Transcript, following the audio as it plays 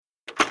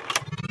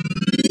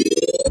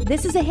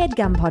This is a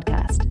HeadGum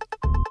podcast.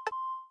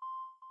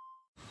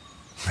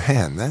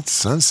 Man, that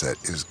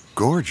sunset is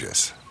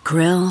gorgeous.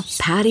 Grill,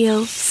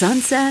 patio,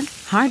 sunset.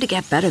 Hard to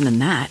get better than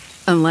that.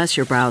 Unless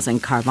you're browsing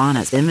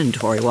Carvana's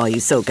inventory while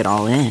you soak it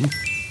all in.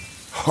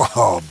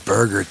 Oh,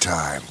 burger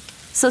time.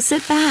 So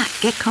sit back,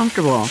 get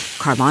comfortable.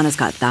 Carvana's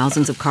got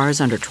thousands of cars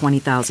under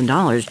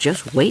 $20,000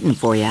 just waiting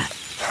for you.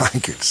 I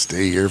could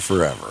stay here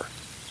forever.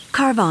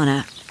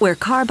 Carvana, where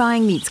car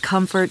buying meets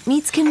comfort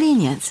meets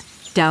convenience.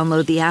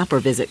 Download the app or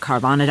visit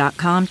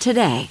Carvana.com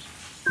today.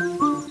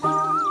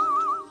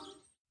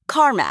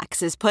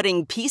 CarMax is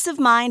putting peace of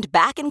mind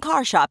back in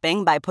car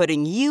shopping by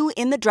putting you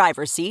in the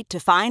driver's seat to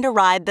find a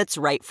ride that's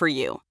right for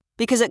you.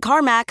 Because at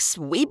CarMax,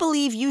 we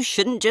believe you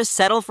shouldn't just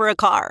settle for a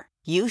car.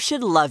 You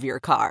should love your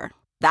car.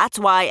 That's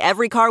why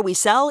every car we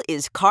sell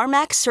is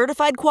CarMax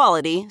certified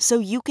quality, so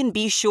you can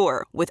be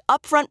sure with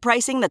upfront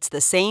pricing that's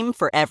the same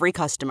for every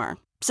customer.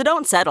 So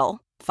don't settle.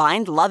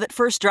 Find love at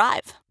first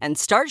drive and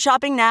start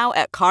shopping now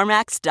at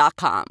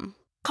CarMax.com.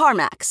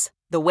 CarMax,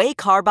 the way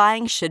car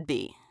buying should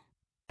be.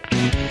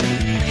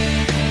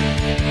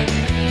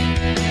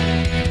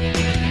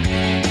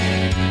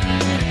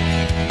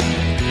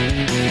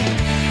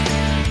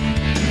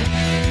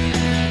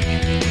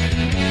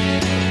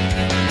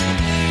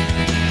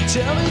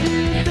 Tell me, do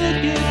you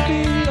think it'd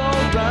be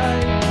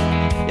alright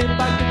if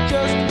I could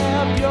just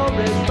have your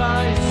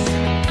advice?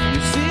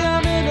 You see,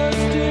 I'm in a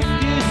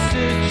sticky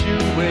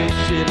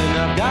situation and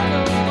I've got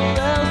nowhere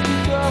else to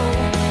go.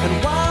 And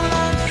while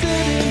I'm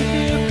sitting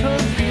here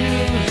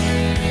confused,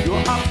 your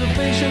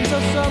observations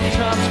are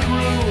sometimes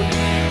crude.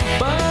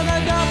 But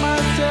I got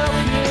myself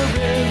here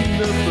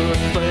in the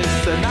first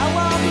place, and now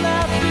I'm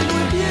laughing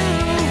with you.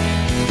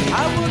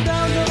 I will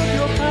download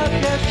your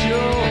podcast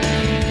show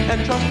and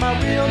trust my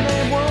real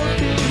name won't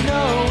be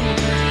known.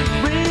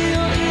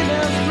 Real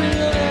emails,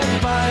 real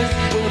advice,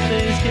 will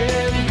things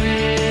get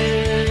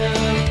real?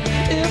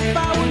 If I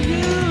were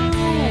you,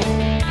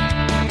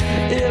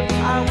 if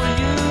I were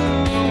you,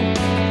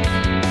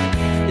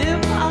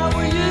 if I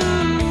were you,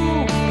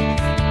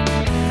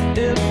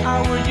 if I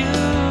were you,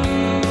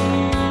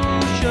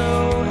 show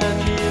at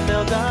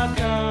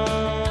gmail.com.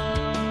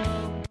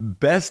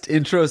 Best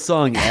intro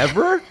song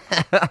ever?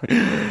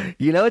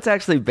 You know, it's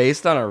actually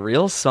based on a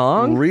real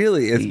song.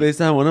 Really? It's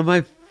based on one of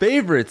my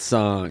favorite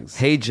songs.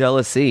 Hey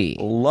Jealousy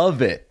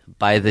Love it.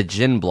 by the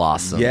Gin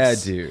Blossoms. Yeah,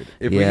 dude.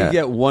 If we could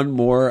get one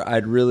more,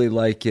 I'd really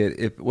like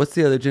it. What's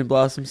the other Gin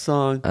Blossom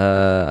song?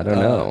 I don't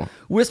know.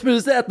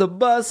 Whispers at the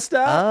bus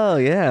stop. Oh,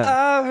 yeah.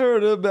 I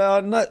heard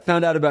about,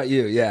 found out about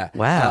you. Yeah.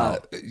 Wow.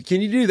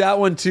 Can you do that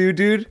one too,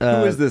 dude?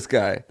 Who is this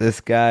guy?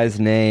 This guy's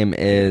name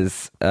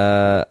is,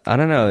 I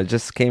don't know, it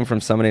just came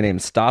from somebody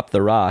named Stop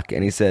the Rock,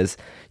 and he says,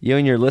 you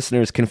and your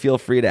listeners can feel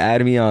free to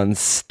add me on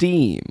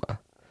Steam.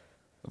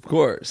 Of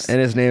course.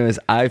 And his name is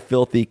I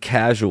Filthy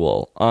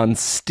Casual on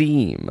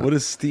Steam. What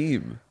is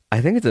Steam?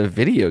 I think it's a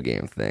video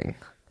game thing.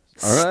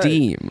 All right.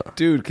 Steam.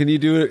 Dude, can you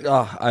do it?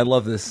 Oh, I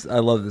love this. I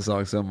love this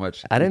song so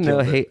much. I didn't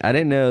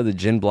know the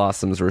Gin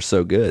Blossoms were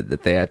so good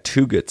that they had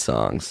two good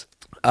songs.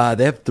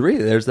 They have three.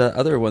 There's that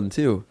other one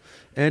too.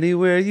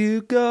 Anywhere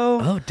you go.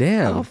 Oh,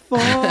 damn. I'll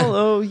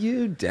follow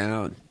you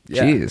down.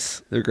 Yeah,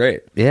 Jeez. they're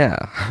great. Yeah.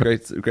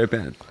 Great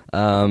band.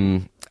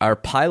 Our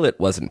pilot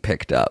wasn't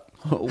picked up.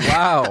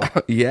 Wow.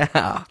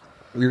 Yeah.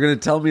 You're going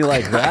to tell me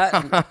like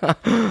that?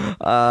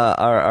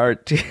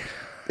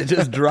 It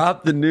just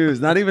dropped the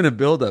news. Not even a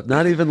build-up.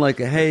 Not even like,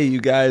 hey,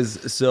 you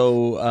guys,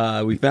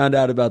 so we found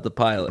out about the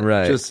pilot.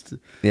 Right. Just,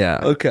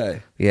 Yeah.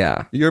 okay.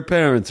 Yeah. Your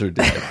parents are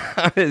dead.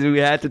 We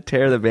had to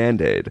tear the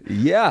Band-Aid.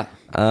 Yeah,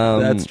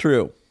 that's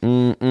true.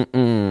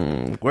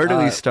 Where do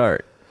we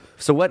start?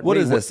 So What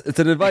is this? It's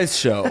an advice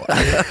show.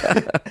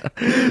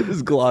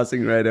 Just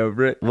glossing right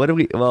over it.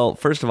 Well,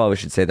 first of all, we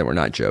should say that we're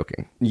not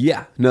joking.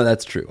 Yeah, no,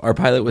 that's true. Our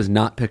pilot was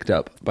not picked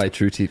up by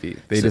True TV.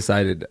 They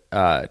decided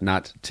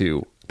not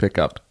to pick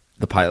up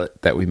the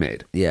pilot that we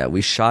made. Yeah,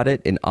 we shot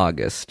it in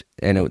August,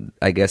 and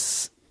I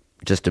guess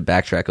just to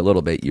backtrack a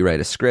little bit, you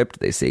write a script,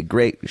 they say,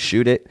 great,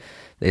 shoot it.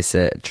 They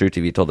said, True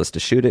TV told us to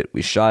shoot it.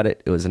 We shot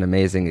it. It was an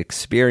amazing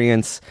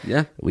experience.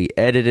 Yeah. We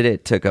edited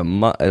it. Took a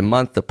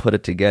month to put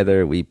it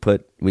together. We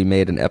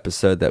made an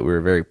episode that we were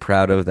very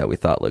proud of, that we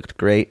thought looked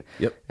great.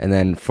 Yep. And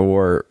then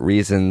for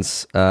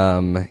reasons,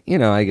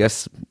 I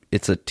guess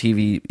it's a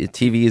TV.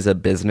 TV is a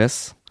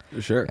business.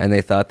 Sure. And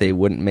they thought they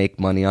wouldn't make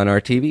money on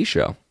our TV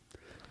show.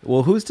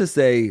 Well, who's to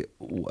say,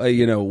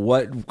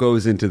 what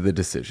goes into the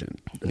decision?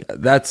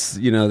 That's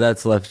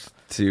left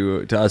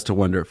to us to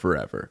wonder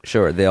forever.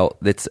 Sure,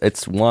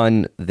 it's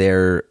one,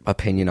 their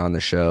opinion on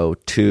the show,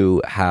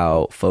 two,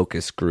 how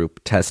focus group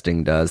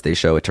testing does. They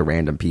show it to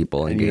random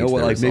people and gauge their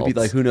results. maybe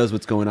who knows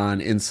what's going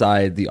on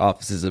inside the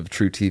offices of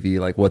True TV,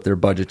 like what their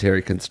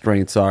budgetary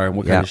constraints are and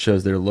what kind of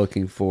shows they're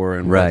looking for,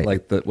 and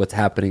what's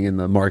happening in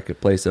the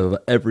marketplace of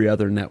every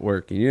other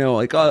network.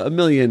 A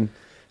million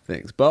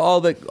things. But all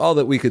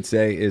that we could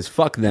say is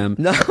fuck them.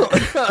 No,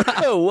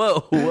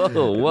 whoa.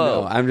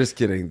 No, I'm just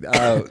kidding.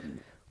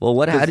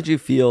 Well, how did you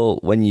feel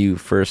when you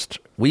first?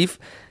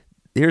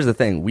 here's the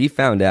thing. We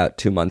found out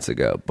 2 months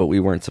ago, but we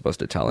weren't supposed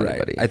to tell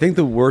anybody. I think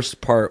the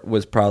worst part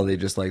was probably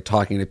just like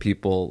talking to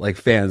people, like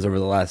fans over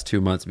the last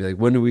 2 months, and be like,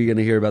 when are we going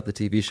to hear about the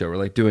TV show? We're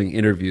like doing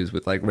interviews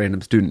with like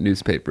random student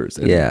newspapers.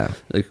 And,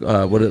 like,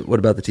 what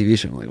about the TV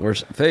show? I'm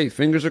like, hey,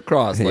 fingers are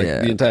crossed. Like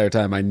the entire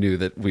time I knew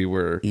that we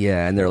were.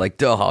 Yeah, and they're like,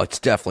 duh, it's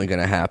definitely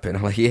going to happen.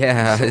 I'm like,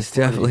 yeah, so it's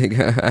definitely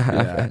going to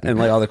happen. Yeah. And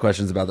like all the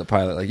questions about the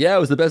pilot, like, yeah, it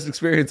was the best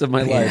experience of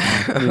my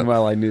life.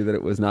 Meanwhile, I knew that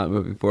it was not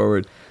moving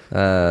forward.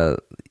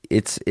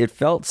 It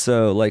felt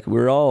so like we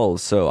were all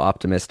so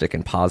optimistic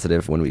and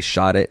positive when we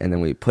shot it, and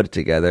then we put it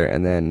together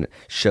and then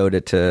showed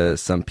it to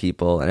some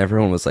people, and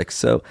everyone was like,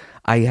 so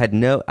I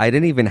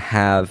didn't even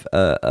have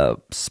a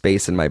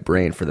space in my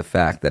brain for the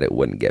fact that it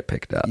wouldn't get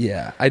picked up.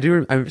 Yeah, I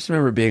do. I just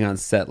remember being on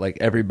set, like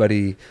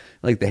everybody,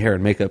 like the hair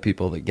and makeup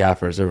people, the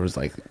gaffers, everyone was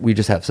like, we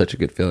just have such a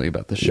good feeling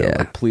about the show. Yeah.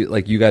 Like, please,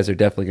 like you guys are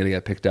definitely going to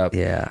get picked up.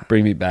 Yeah,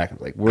 bring me back.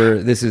 Like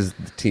this is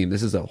the team.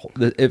 This is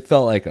it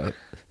felt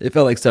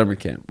like summer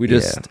camp. We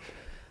just. Yeah.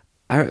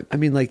 I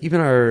mean, like even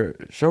our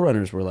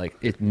showrunners were like,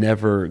 it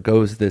never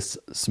goes this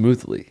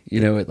smoothly,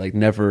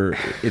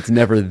 it's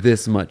never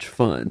this much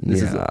fun.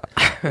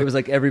 It was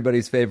like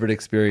everybody's favorite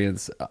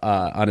experience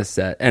on a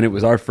set, and it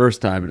was our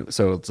first time,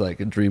 so it's like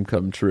a dream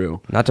come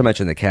true. Not to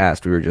mention the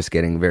cast, we were just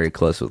getting very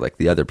close with like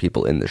the other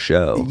people in the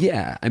show.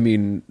 Yeah, I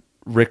mean,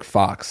 Rick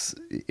Fox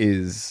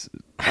is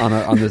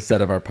on the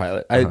set of our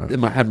pilot. I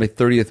had my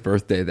 30th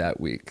birthday that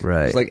week.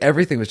 Right, it's like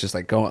everything was just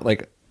like going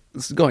like.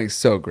 This is going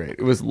so great.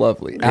 It was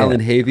lovely. Yeah. Alan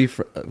Havey,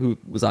 who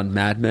was on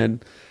Mad Men,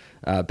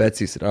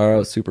 Betsy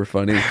Sidaro, super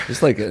funny.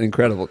 Just like an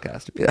incredible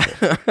cast of people.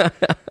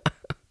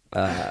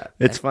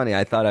 It's funny.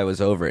 I thought I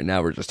was over it.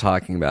 Now we're just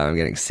talking about it. I'm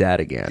getting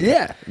sad again.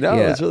 Yeah. No,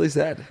 it's really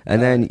sad.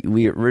 And then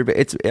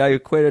I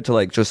equate it to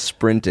like just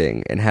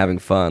sprinting and having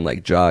fun,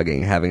 like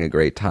jogging, having a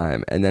great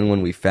time. And then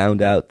when we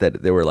found out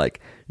that they were like,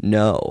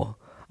 no,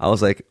 I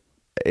was like,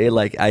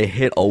 I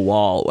hit a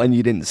wall and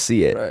you didn't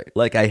see it. Right.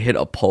 Like I hit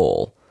a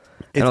pole.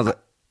 And I was like,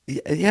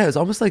 yeah, it was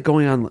almost like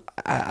going on.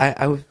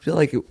 I would feel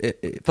like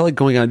it felt like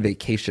going on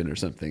vacation or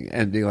something,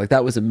 and being like,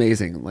 "That was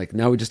amazing." Like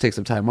now we just take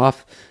some time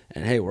off,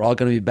 and hey, we're all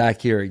going to be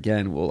back here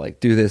again. We'll like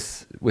do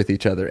this with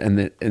each other, and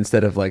then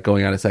instead of like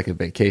going on a second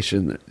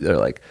vacation, they're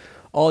like,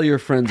 all your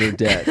friends are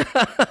dead.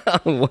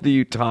 What are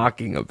you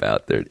talking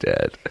about? They're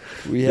dead.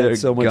 They're had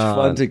so much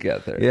fun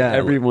together. Yeah,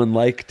 everyone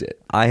liked it.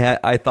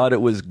 I thought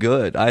it was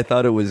good. I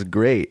thought it was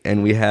great.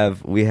 And we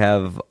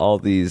have all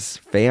these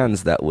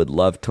fans that would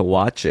love to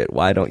watch it.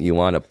 Why don't you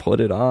want to put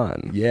it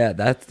on? Yeah,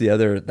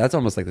 that's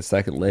almost like the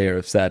second layer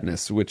of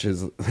sadness, which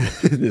is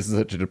this is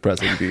such a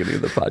depressing beginning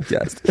of the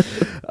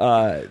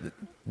podcast.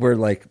 Where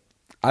like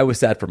I was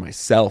sad for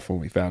myself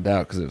when we found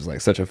out, because it was like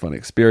such a fun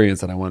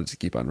experience and I wanted to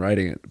keep on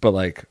writing it. But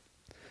like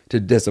to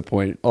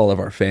disappoint all of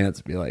our fans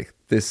and be like,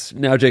 this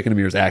now Jake and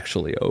Amir is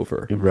actually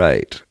over.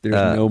 Right.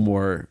 There's no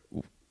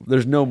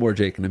more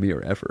Jake and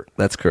Amir ever.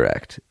 That's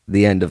correct.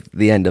 The end of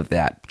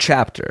that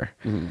chapter.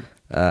 Mm-hmm.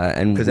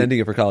 And because ending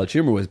it for College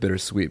Humor was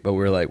bittersweet, but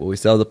we're like, well, we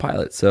still have the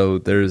pilot, so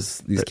there's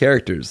these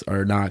characters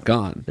are not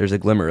gone. There's a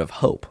glimmer of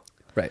hope.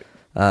 Right.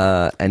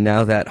 And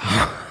now that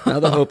now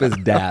the hope is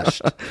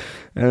dashed.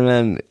 And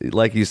then,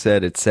 like you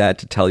said, it's sad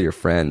to tell your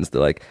friends.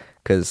 They're like,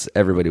 because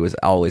everybody was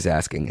always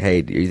asking,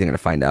 hey, are you going to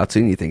find out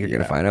soon? You think you're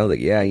going to find out? Like,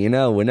 yeah,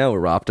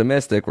 we're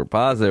optimistic. We're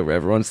positive.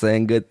 Everyone's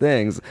saying good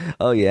things.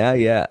 Oh,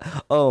 yeah.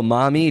 Oh,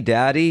 mommy,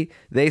 daddy,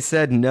 they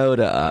said no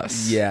to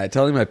us. Yeah,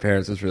 telling my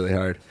parents was really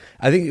hard.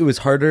 I think it was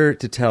harder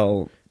to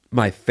tell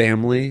my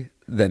family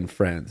than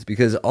friends,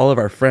 because all of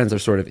our friends are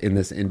sort of in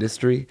this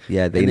industry.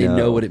 Yeah, they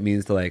know what it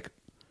means to like,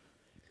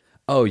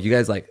 oh, you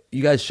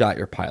guys shot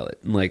your pilot,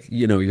 and like,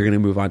 you're going to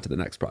move on to the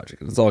next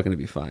project, and it's all going to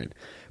be fine.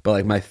 But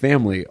like my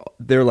family,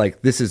 they're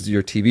like, this is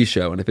your TV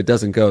show, and if it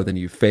doesn't go, then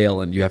you fail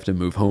and you have to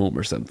move home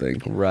or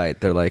something. Right.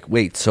 They're like,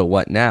 wait, so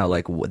what now?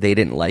 Like, they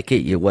didn't like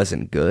it? It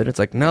wasn't good? It's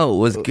like, no, it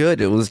was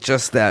good. It was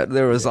just that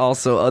there was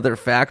also other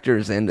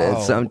factors in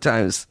it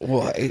sometimes.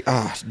 Well,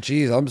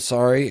 geez, I'm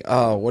sorry.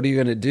 What are you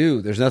going to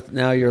do? There's nothing.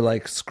 Now you're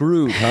like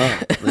screwed, huh?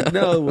 Like,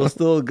 no, we'll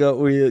still go.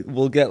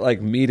 We'll get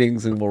like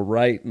meetings and we'll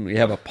write, and we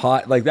have a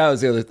pod. Like that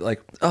was the other,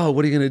 like, oh,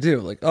 what are you going to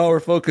do? Like, oh,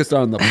 we're focused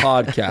on the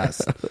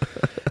podcast.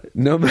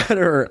 No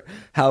matter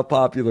how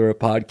popular a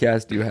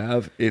podcast you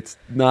have, it's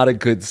not a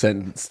good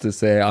sentence to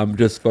say, I'm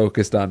just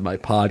focused on my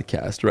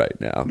podcast right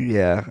now.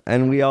 Yeah.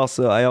 And I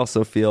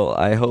also feel,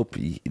 I hope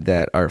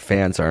that our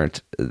fans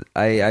aren't,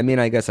 I mean,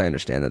 I guess I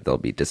understand that they'll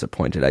be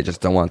disappointed. I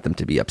just don't want them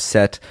to be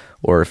upset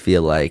or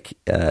feel like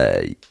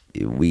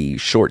we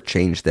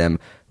shortchange them.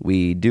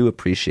 We do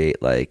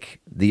appreciate, like,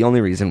 the only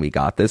reason we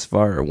got this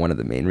far, or one of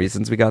the main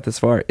reasons we got this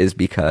far, is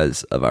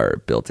because of our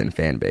built-in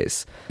fan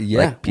base. Yeah.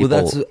 Like, people,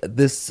 well,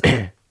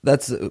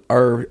 that's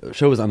our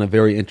show is on a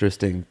very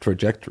interesting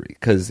trajectory,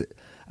 because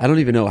I don't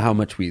even know how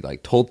much we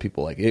like told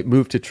people, like it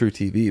moved to True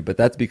TV, but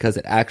that's because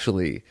it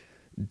actually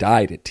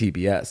died at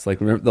TBS. Like,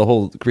 remember the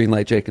whole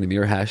Greenlight Jake and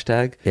Amir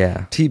hashtag?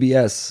 Yeah.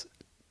 TBS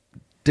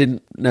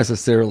didn't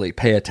necessarily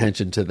pay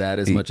attention to that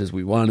as much as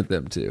we wanted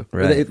them to.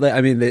 Right.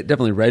 They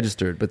definitely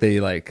registered, but they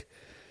like,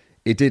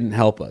 it didn't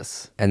help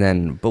us. And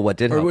then, but what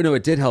did help? No,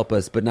 it did help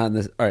us, but not in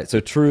this. All right,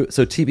 so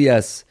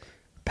TBS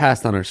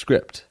passed on our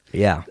script.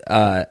 Yeah.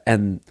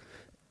 And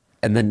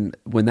then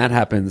when that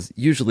happens,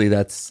 usually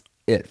that's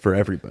it for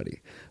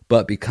everybody.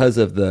 But because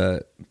of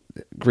the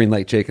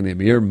Greenlight Jake and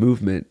Amir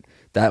movement,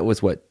 that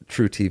was what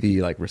True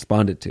TV like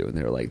responded to, and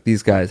they were like,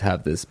 these guys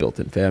have this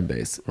built-in fan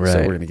base, so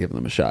we're going to give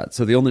them a shot.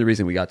 So the only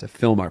reason we got to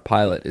film our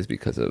pilot is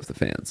because of the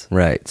fans.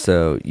 Right.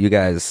 So you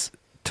guys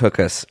took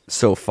us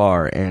so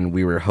far, and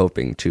we were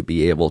hoping to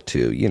be able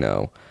to, you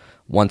know,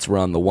 once we're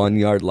on the 1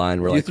 yard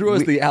line, You threw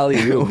us the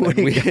alley-oop,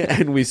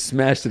 and we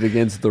smashed it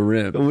against the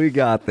rim. We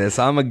got this.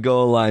 I'm a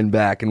goal line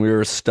back, and we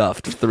were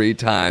stuffed 3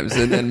 times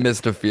and then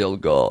missed a field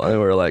goal. And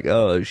we're like,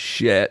 oh,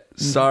 shit.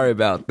 Sorry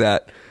about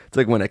that. It's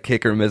like when a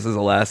kicker misses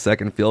a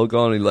last-second field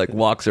goal, and he like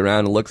walks around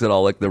and looks at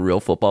all like the real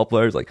football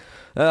players, like,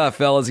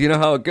 fellas, you know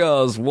how it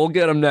goes. We'll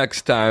get them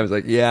next time. It's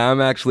like, yeah, I'm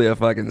actually a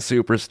fucking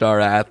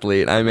superstar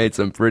athlete. I made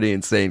some pretty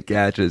insane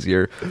catches.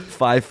 You're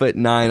 5'9",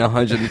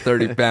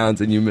 130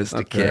 pounds, and you missed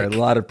a kick. A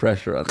lot of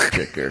pressure on the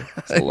kicker.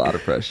 It's a lot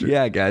of pressure.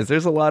 Yeah, guys,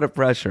 there's a lot of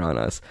pressure on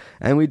us,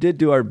 and we did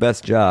do our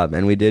best job,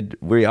 and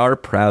we are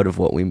proud of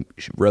what we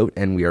wrote,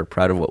 and we are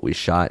proud of what we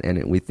shot,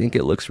 and we think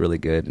it looks really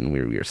good, and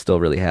we are still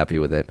really happy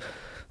with it.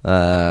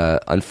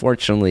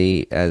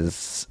 Unfortunately,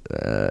 as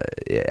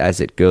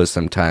it goes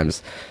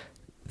sometimes,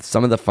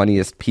 some of the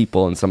funniest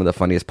people and some of the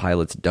funniest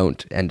pilots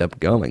don't end up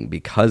going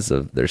because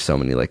of there's so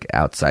many like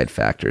outside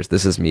factors.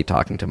 This is me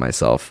talking to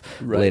myself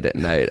late at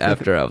night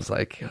after I was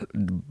like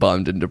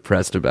bummed and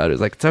depressed about it.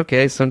 It's like, it's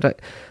okay. Sometimes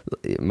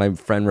my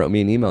friend wrote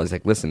me an email. He's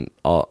like, listen,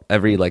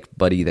 every like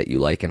buddy that you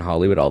like in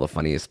Hollywood, all the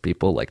funniest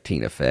people like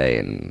Tina Fey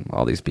and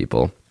all these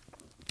people,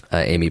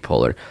 Amy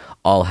Poehler,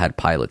 all had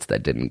pilots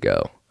that didn't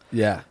go.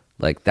 Yeah.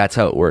 Like, that's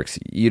how it works.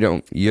 You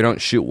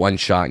don't shoot one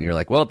shot and you're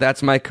like, well,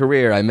 that's my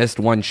career. I missed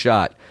one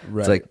shot.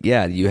 Right. It's like,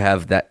 yeah, you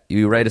have that.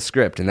 You write a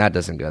script and that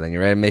doesn't go. Then you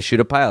may shoot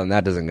a pilot and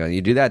that doesn't go. And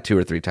you do that 2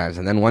 or 3 times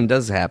and then one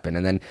does happen.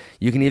 And then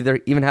you can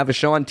even have a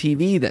show on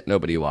TV that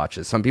nobody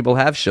watches. Some people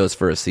have shows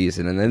for a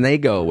season and then they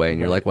go away and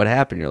you're like, what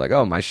happened? You're like,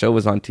 oh, my show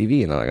was on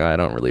TV. And they're like, oh, I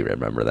don't really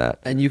remember that.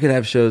 And you can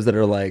have shows that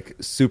are like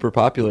super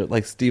popular.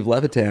 Like Steve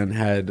Levitan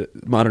had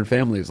Modern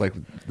Family. It was like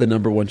the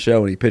 #1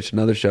 show, and he pitched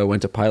another show,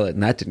 went to pilot,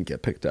 and that didn't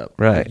get picked up.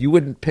 Right. Like, you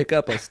wouldn't pick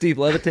up a Steve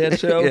Levitan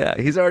show. Yeah,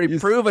 he's already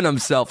proven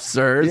himself,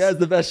 sirs. He has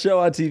the best show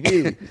on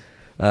TV.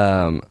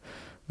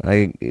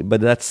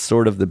 But that's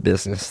sort of the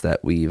business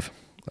that we've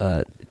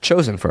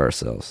chosen for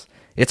ourselves.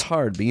 It's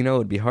hard, but you know what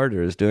would be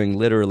harder is doing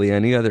literally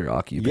any other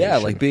occupation. Yeah,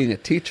 like being a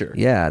teacher.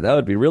 Yeah, that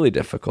would be really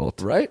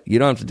difficult. Right. You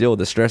don't have to deal with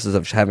the stresses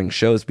of having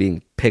shows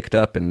being picked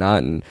up and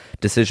not, and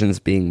decisions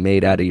being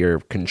made out of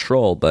your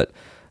control, but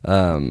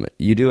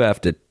you do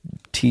have to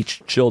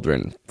teach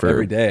children for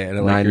every day,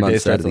 and 9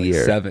 months out of the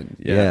year. 7.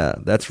 Yeah,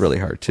 that's really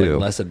hard too.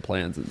 Like lesson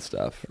plans and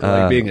stuff. Or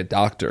like being a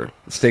doctor,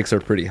 the stakes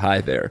are pretty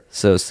high there.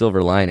 So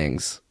silver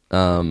linings.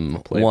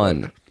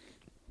 One.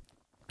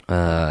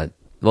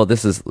 Well,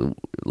 this is,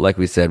 like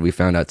we said, we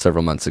found out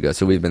several months ago.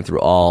 So we've been through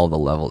all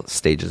the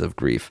stages of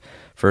grief.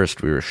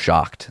 First, we were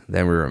shocked.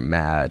 Then we were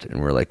mad,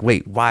 and we're like,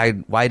 "Wait, why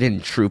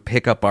didn't True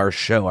pick up our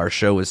show? Our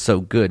show was so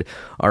good.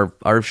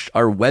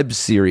 Our web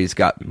series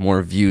got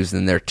more views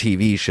than their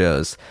TV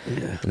shows."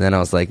 Yeah. And then I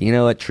was like, you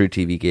know what? True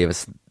TV gave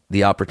us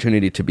the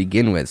opportunity to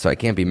begin with, so I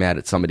can't be mad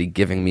at somebody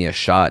giving me a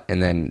shot,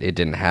 and then it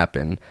didn't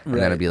happen. And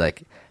then I'd be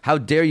like, "How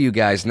dare you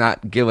guys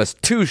not give us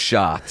 2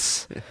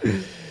 shots?"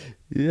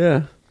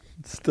 Yeah.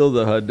 Still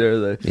the HUD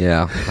there.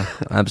 Yeah,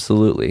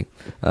 absolutely.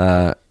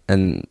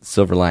 And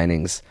silver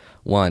linings.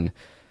 One,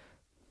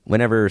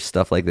 whenever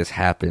stuff like this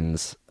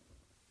happens,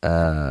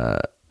 I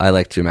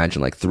like to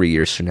imagine like 3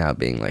 years from now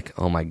being like,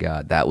 oh my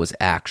God, that was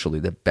actually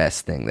the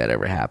best thing that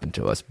ever happened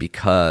to us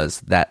because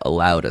that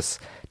allowed us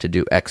to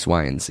do X,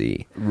 Y, and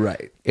Z.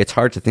 Right. It's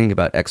hard to think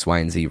about X, Y,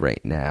 and Z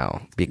right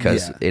now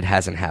because it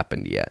hasn't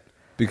happened yet.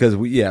 Because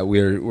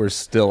we're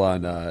still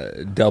on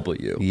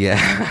W.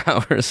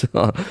 Yeah, we're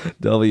still on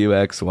W,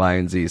 X, Y,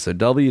 and Z. So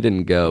W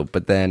didn't go,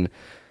 but then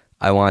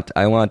I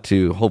want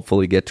to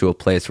hopefully get to a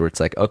place where it's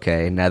like,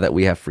 okay, now that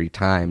we have free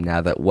time,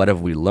 now that what have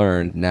we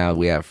learned, now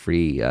we have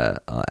free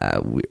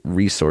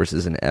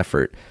resources and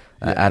effort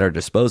at our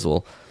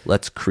disposal.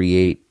 Let's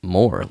create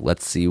more.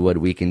 Let's see what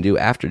we can do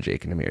after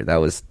Jake and Amir. That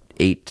was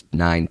 8,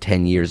 9,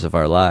 10 years of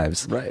our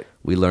lives. Right.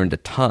 We learned a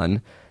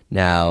ton.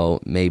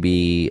 Now,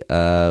 maybe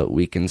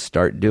we can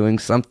start doing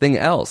something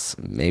else.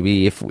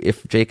 Maybe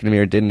if Jake and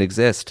Amir didn't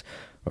exist,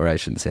 or I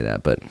shouldn't say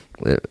that, but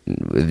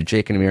with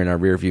Jake and Amir in our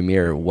rearview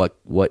mirror,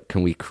 what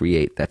can we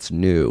create that's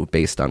new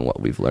based on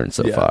what we've learned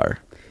so far?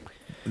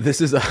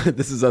 This is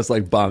us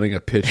like bombing a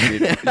pitch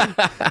meeting.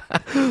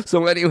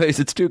 So anyways,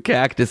 it's 2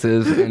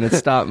 cactuses and it's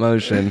stop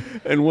motion.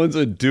 And one's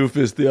a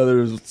doofus, the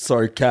other is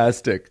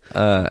sarcastic.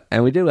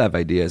 And we do have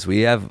ideas.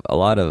 We have a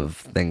lot of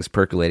things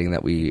percolating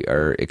that we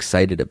are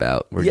excited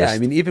about. I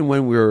mean, even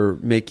when we were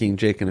making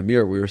Jake and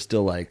Amir, we were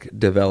still like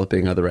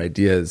developing other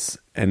ideas.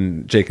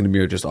 And Jake and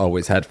Amir just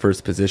always had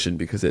first position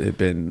because it had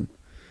been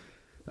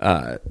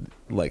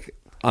like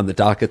on the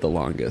docket the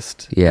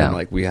longest. Yeah. And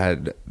like we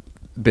had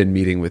been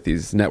meeting with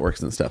these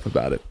networks and stuff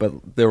about it, but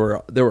there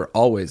were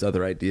always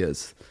other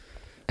ideas.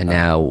 And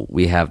now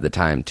we have the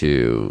time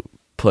to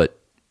put,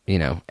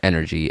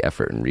 energy,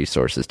 effort, and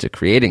resources to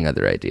creating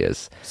other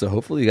ideas. So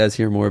hopefully you guys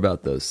hear more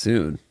about those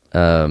soon.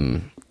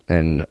 And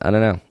I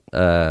don't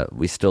know.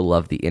 We still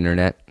love the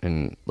internet,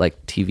 and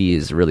like TV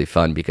is really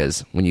fun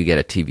because when you get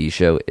a TV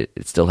show,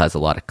 it still has a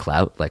lot of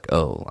clout. Like,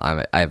 oh,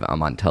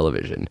 I'm on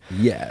television.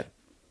 Yeah.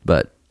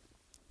 But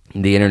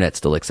the internet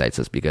still excites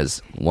us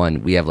because,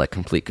 one, we have like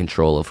complete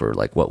control over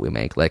like what we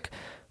make. Like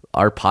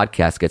our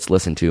podcast gets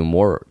listened to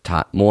more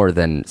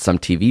than some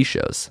TV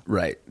shows.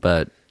 Right.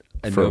 But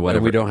whatever,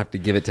 we don't have to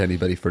give it to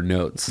anybody for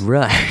notes.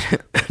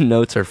 Right.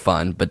 Notes are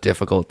fun, but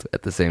difficult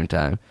at the same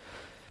time.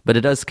 But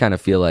it does kind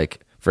of feel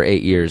like for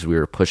 8 years we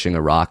were pushing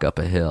a rock up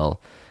a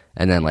hill,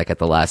 and then like at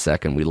the last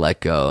second we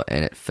let go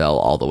and it fell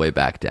all the way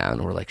back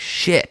down. We're like,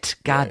 shit,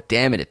 god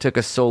damn it. It took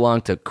us so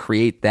long to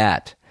create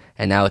that,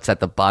 and now it's at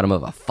the bottom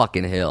of a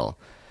fucking hill.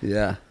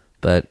 Yeah.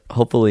 But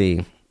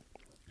hopefully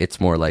it's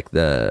more like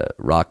the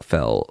rock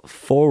fell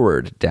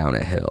forward down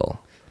a hill.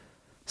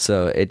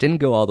 So it didn't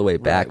go all the way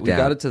back down. We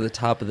got it to the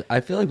top of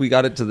I feel like we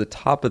got it to the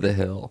top of the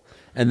hill,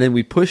 and then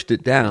we pushed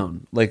it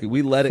down. Like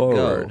we let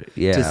Forward,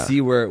 it go to see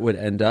where it would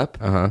end up,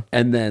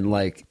 and then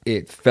like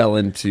it fell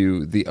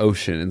into the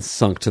ocean and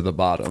sunk to the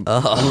bottom.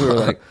 And we were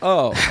like,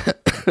 oh,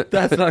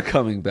 that's not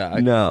coming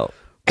back. No.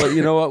 But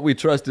you know what? We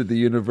trusted the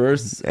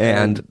universe,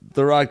 and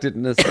the rock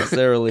didn't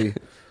necessarily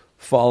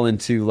fall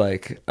into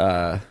like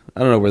I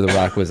don't know where the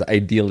rock was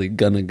ideally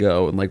gonna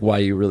go, and like why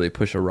you really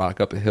push a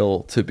rock up a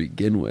hill to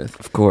begin with.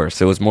 Of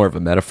course, it was more of a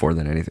metaphor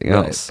than anything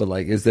else. But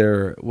like,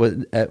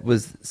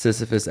 was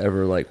Sisyphus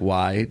ever like,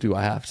 why do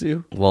I have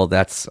to? Well,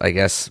 that's, I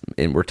guess,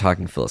 and we're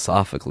talking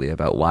philosophically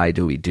about why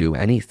do we do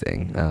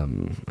anything.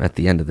 At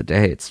the end of the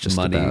day, it's just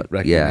money, about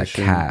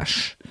recognition,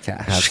 cash.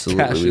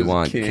 Absolutely, cash we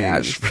want king.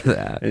 cash for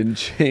that. And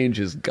change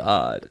is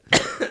God.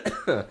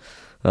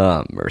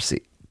 Oh,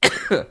 mercy.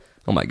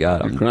 Oh my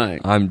God, I'm crying.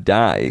 I'm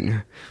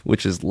dying,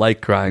 which is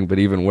like crying, but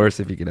even worse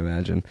if you can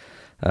imagine.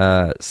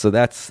 So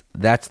that's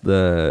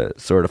the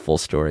sort of full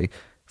story.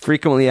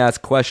 Frequently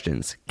asked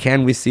questions.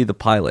 Can we see the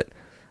pilot?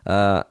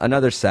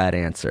 Another sad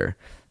answer.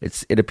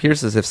 It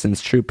appears as if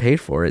since True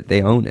paid for it,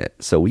 they own it,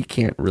 so we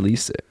can't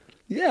release it.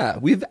 Yeah,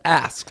 we've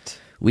asked.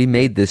 We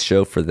made this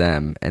show for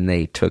them, and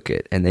they took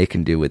it, and they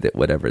can do with it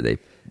whatever they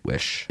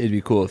wish. It'd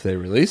be cool if they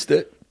released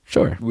it.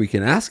 Sure. We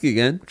can ask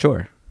again.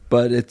 Sure.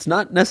 But it's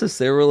not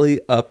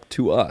necessarily up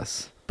to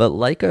us. But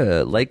like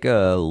a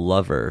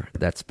lover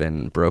that's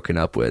been broken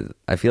up with,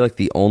 I feel like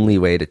the only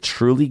way to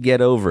truly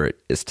get over it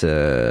is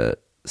to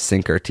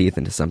sink our teeth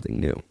into something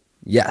new.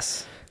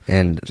 Yes.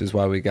 And which is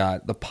why we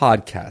got the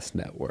podcast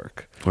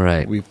network.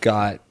 Right. We've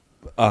got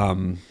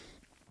oh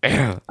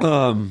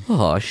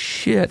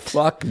shit.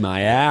 Fuck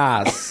my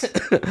ass.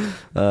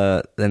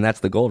 Then that's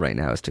the goal right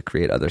now, is to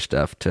create other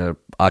stuff to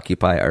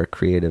occupy our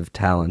creative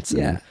talents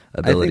and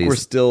abilities. I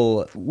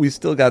think we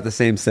still got the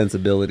same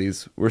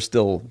sensibilities. We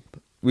still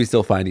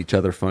find each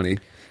other funny.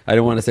 I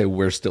don't want to say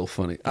we're still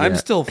funny. Yeah. I'm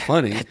still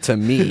funny. To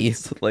me.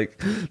 It's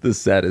like the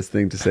saddest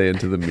thing to say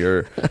into the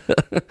mirror.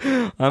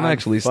 I'm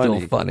actually funny.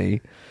 Still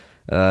funny.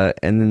 And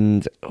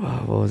then,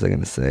 what was I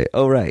going to say?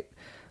 Oh, right.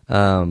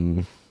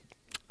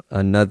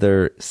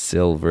 Another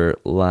silver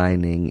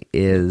lining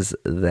is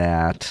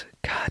that,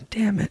 God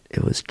damn it,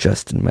 it was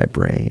just in my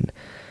brain.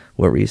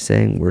 What were you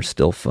saying? We're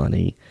still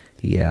funny.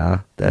 Yeah,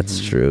 that's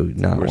true.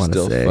 Not want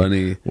to say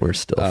funny. We're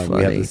still funny.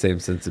 We have the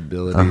same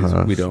sensibilities.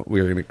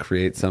 We're going to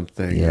create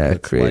something. Yeah,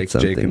 create like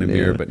something Jake and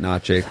Amir, new. but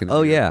not Jake and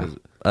Oh Amir.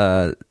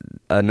 yeah.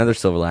 Another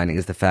silver lining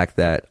is the fact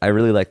that I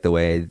really like the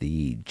way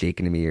the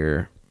Jake and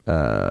Amir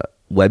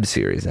web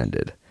series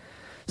ended.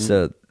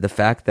 So the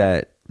fact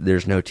that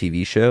there's no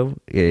TV show,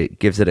 it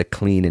gives it a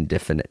clean and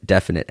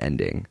definite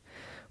ending.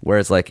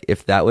 Whereas, like,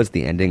 if that was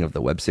the ending of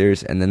the web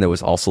series, and then there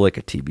was also like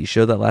a TV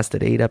show that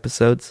lasted 8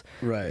 episodes,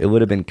 right, it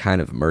would have been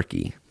kind of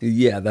murky.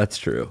 Yeah, that's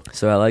true.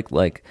 So I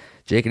like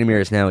Jake and Amir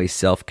is now a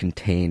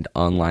self-contained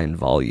online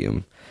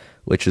volume,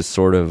 which is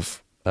sort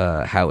of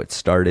how it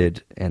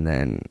started, and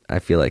then I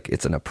feel like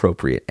it's an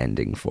appropriate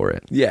ending for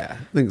it. Yeah,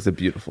 I think it's a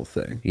beautiful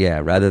thing.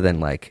 Yeah, rather than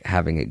like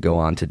having it go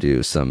on to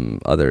do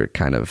some other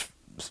kind of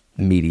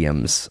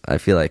mediums, I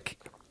feel like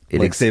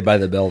like Saved by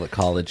the Bell, the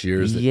college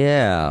years.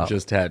 Yeah,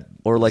 just had,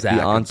 or like Zach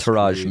the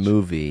Entourage Scrooge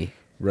movie.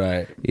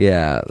 Right.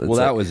 Yeah. Well,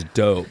 that was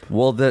dope.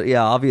 Well,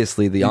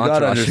 obviously the Entourage. You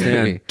gotta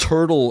understand, movie.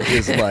 Turtle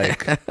is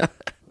like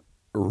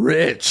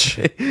rich.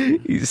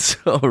 He's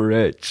so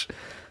rich.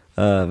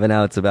 But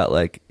now it's about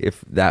like,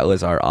 if that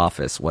was our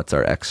office, what's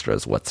our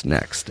extras? What's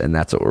next? And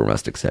that's what we're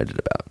most excited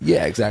about.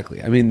 Yeah,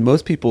 exactly. I mean,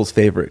 most people's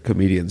favorite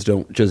comedians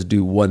don't just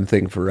do one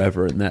thing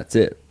forever and that's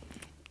it.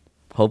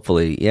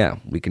 Hopefully, yeah,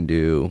 we can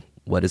do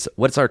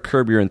what's our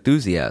Curb Your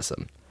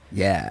Enthusiasm.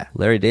 Yeah.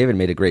 Larry David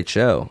made a great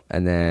show,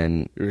 and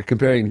then we're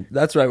comparing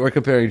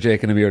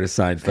Jake and Amir to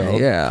Seinfeld.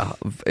 Yeah,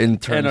 in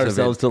terms and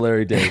ourselves of it, to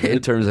Larry David, in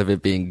terms of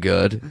it being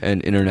good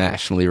and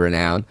internationally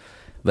renowned.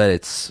 But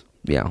it's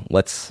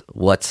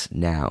what's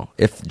now?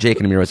 If Jake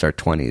and Amir was our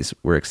 20s,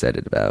 we're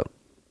excited about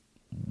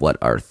what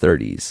our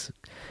 30s.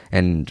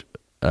 And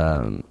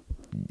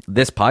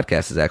this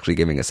podcast is actually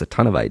giving us a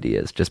ton of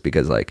ideas, just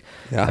because like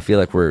I feel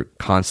like we're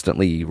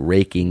constantly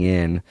raking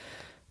in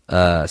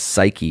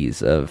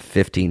psyches of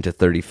 15 to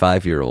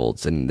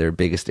 35-year-olds and their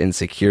biggest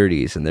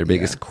insecurities and their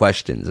biggest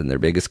questions and their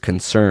biggest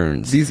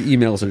concerns. These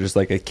emails are just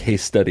like a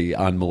case study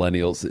on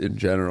millennials in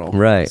general.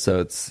 Right.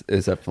 So it's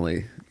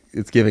definitely,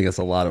 it's giving us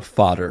a lot of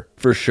fodder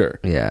for sure.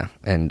 Yeah.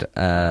 And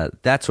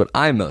that's what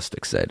I'm most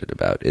excited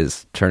about,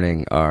 is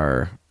turning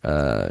our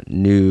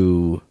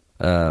new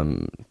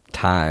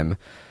time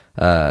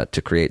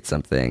to create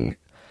something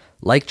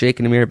like Jake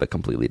and Amir, but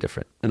completely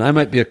different. And I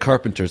might be a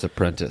carpenter's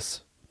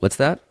apprentice. What's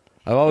that?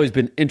 I've always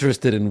been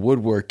interested in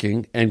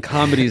woodworking, and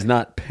comedy's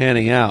not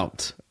panning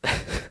out.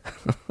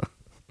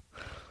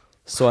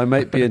 So I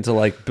might be into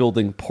like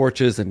building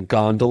porches and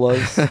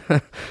gondolas.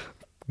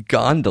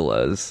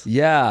 Gondolas?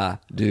 Yeah,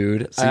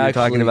 dude. So you're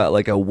talking about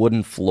like a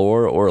wooden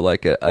floor or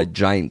like a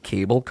giant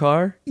cable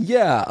car?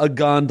 Yeah, a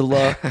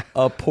gondola,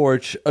 a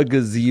porch, a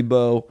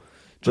gazebo.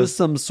 Just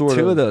some sort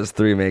Two of those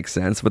three make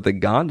sense, but the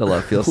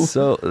gondola feels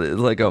so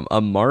like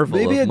a marvel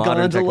Maybe of a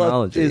modern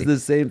gondola technology. is the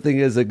same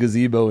thing as a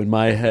gazebo in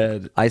my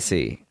head. I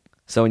see.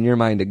 So in your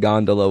mind, a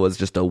gondola was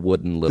just a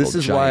wooden little This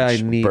is why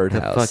I need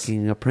birdhouse. the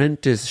fucking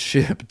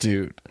apprenticeship,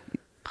 dude.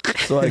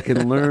 So I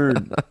can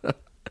learn.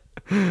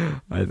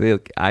 I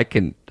think I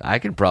can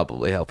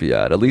probably help you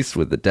out, at least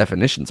with the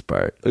definitions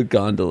part. A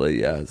gondola,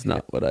 yeah, is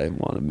not what I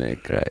want to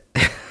make. Right.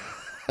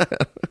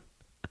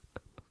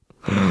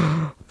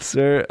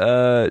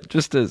 Sir,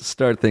 just to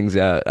start things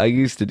out, I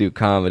used to do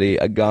comedy.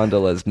 A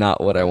gondola is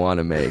not what I want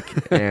to make.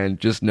 And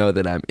just know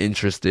that I'm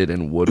interested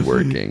in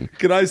woodworking.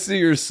 Can I see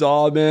your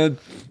saw, man?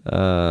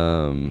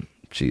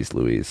 Jeez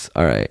Louise.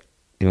 All right.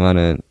 You want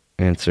to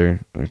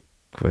answer our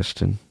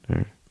question?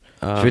 Or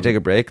should we take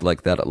a break?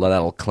 Like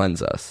that'll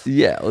cleanse us.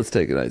 Yeah, let's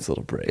take a nice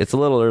little break. It's a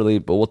little early,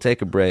 but we'll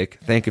take a break.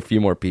 Thank a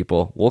few more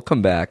people. We'll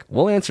come back.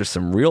 We'll answer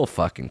some real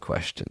fucking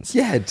questions.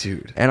 Yeah,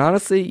 dude. And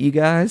honestly, you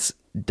guys,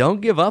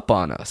 don't give up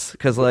on us,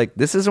 because like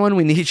this is when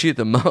we need you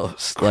the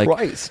most. Like,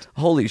 Christ,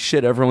 holy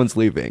shit, everyone's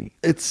leaving.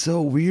 It's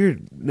so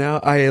weird. Now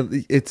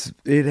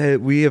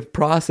we have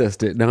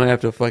processed it. Now I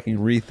have to fucking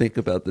rethink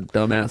about the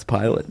dumbass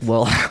pilots.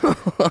 Well,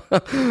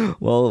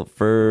 well,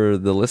 for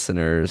the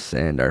listeners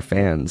and our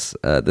fans,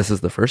 this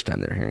is the first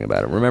time they're hearing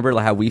about it. Remember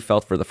how we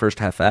felt for the first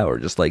half hour,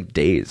 just like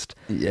dazed.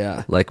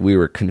 Yeah, like we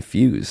were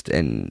confused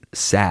and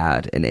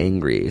sad and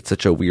angry. It's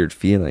such a weird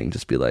feeling.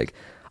 Just be like,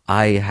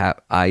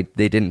 they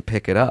didn't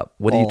pick it up.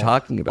 What are you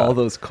talking about? All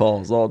those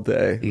calls all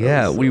day.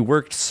 Yeah, we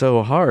worked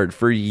so hard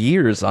for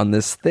years on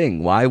this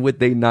thing. Why would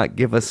they not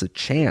give us a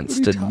chance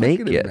to make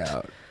it?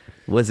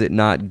 Was it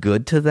not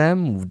good to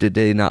them? Did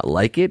they not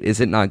like it? Is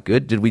it not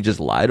good? Did we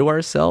just lie to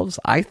ourselves?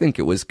 I think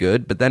it was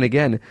good. But then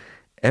again,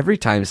 every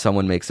time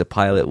someone makes a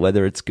pilot,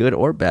 whether it's good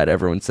or bad,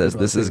 everyone says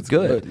this is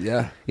good.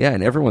 Yeah. Yeah,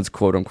 and everyone's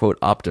quote unquote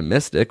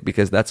optimistic,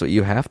 because that's what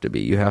you have to be.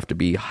 You have to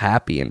be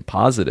happy and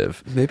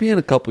positive. Maybe in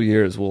a couple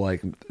years we'll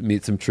like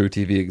meet some True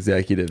TV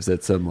executives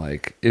at some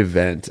like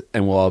event,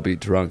 and we'll all be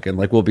drunk, and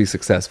like we'll be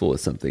successful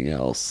with something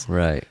else.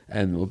 Right.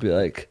 And we'll be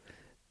like,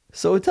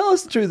 so tell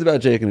us the truth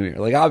about Jake and Amir.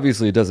 Like,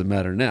 obviously it doesn't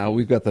matter now.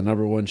 We've got the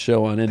 #1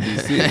 show on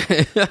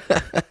NBC.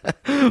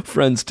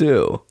 Friends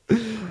too.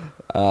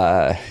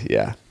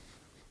 Yeah.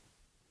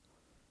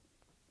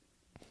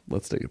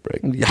 Let's take a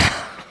break.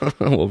 Yeah.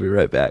 We'll be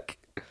right back.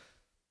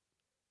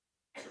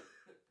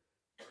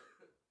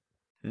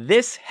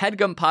 This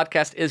HeadGum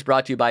podcast is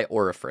brought to you by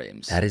Aura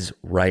Frames. That is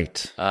right.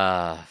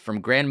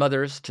 From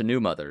grandmothers to new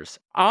mothers,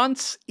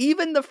 aunts,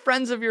 even the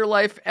friends of your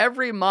life,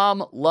 every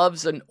mom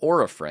loves an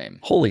Aura frame.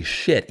 Holy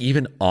shit,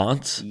 even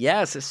aunts?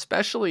 Yes,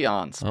 especially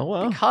aunts. Oh,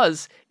 wow.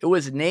 Because it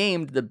was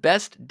named the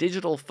best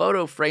digital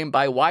photo frame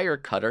by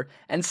Wirecutter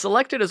and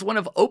selected as one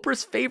of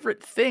Oprah's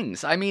favorite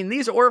things. I mean,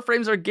 these Aura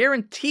frames are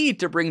guaranteed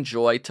to bring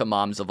joy to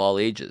moms of all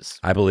ages.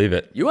 I believe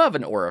it. You have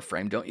an Aura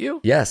frame, don't you?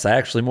 Yes, I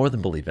actually more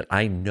than believe it.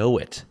 I know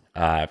it.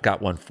 I've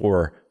got one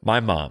for my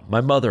mom, my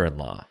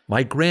mother-in-law,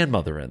 my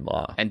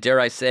grandmother-in-law. And dare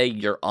I say,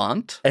 your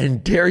aunt?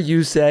 And dare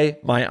you say,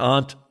 my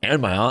aunt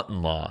and my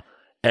aunt-in-law.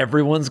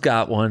 Everyone's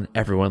got one.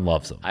 Everyone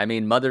loves them. I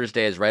mean, Mother's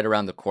Day is right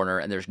around the corner,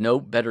 and there's no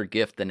better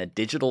gift than a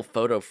digital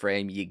photo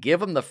frame. You give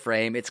them the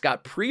frame. It's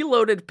got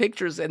preloaded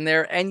pictures in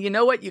there, and you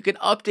know what? You can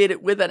update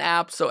it with an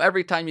app, so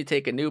every time you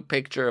take a new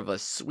picture of a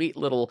sweet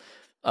little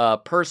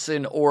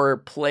person or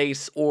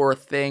place or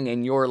thing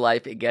in your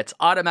life, it gets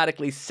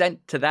automatically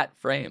sent to that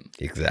frame.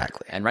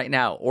 Exactly. And right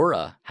now,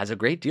 Aura has a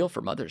great deal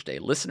for Mother's Day.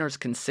 Listeners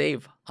can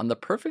save on the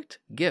perfect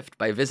gift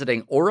by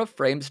visiting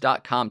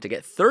auraframes.com to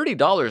get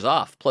 $30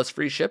 off plus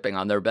free shipping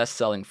on their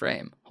best-selling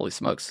frame. Holy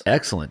smokes.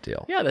 Excellent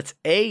deal. Yeah, that's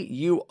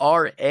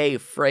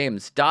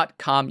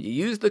auraframes.com. You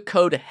use the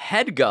code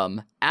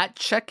HEADGUM at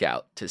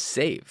checkout to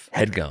save.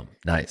 HeadGum.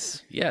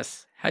 Nice.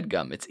 Yes.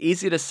 HeadGum. It's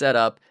easy to set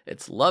up.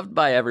 It's loved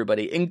by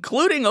everybody,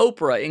 including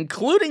Oprah,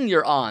 including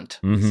your aunt.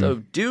 Mm-hmm. So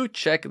do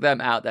check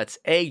them out. That's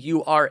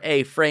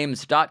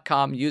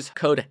auraframes.com. Use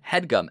code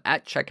HEADGUM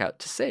at checkout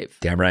to save.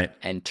 Damn right.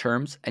 And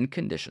terms and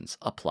conditions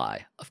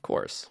apply, of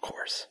course. Of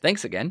course.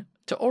 Thanks again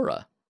to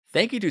Aura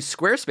Thank you to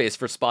Squarespace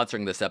for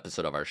sponsoring this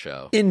episode of our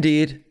show.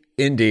 Indeed.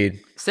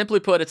 Simply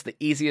put, it's the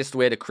easiest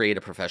way to create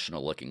a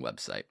professional-looking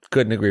website.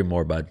 Couldn't agree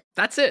more, bud.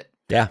 That's it.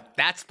 Yeah.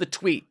 That's the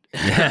tweet.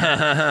 No,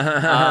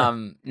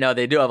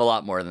 they do have a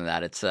lot more than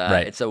that.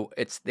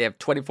 They have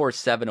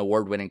 24/7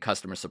 award-winning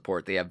customer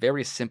support. They have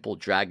very simple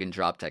drag and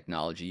drop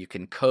technology. You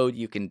can code,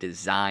 you can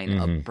design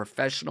a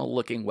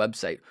professional-looking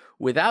website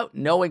without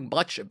knowing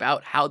much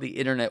about how the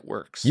internet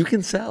works. You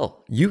can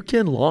sell. You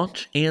can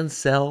launch and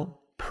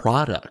sell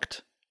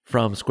product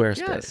from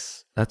Squarespace.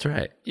 Yes. That's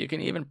right. You can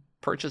even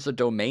purchase a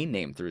domain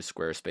name through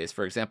Squarespace.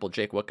 For example,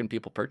 Jake, what can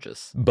people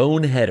purchase?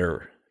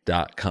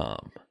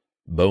 Boneheader.com.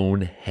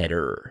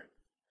 Boneheader.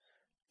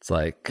 It's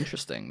like...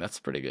 Interesting. That's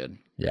pretty good.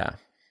 Yeah.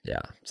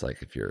 It's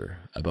like if you're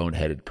a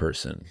boneheaded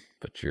person,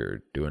 but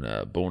you're doing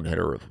a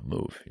boneheader of a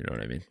move. You know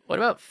what I mean? What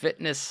about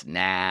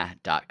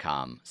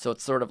fitnessnah.com? So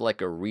it's sort of like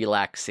a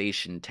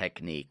relaxation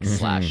technique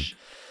slash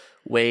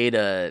way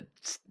to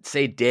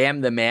say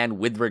damn the man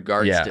with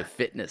regards to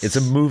fitness. It's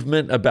a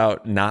movement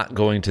about not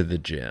going to the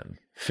gym.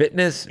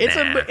 Fitness?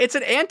 It's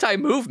an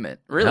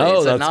anti-movement, really. Oh,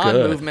 it's a that's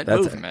non-movement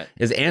good. movement.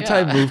 Is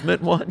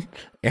anti-movement one?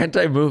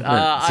 Anti-movement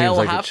seems I'll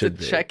like have it should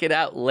to be. check it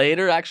out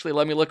later. Actually,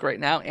 let me look right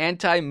now.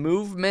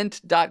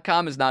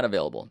 Antimovement.com is not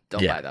available.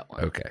 Don't buy that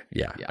one. Okay.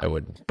 Yeah, I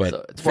wouldn't. But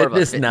so it's more of a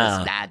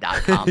fitnessnah.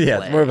 fitnessnah.com Yeah,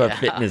 play. it's more of a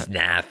fitness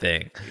nah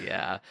thing.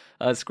 Yeah.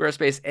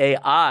 Squarespace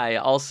AI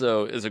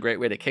also is a great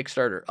way to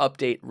kickstart or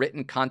update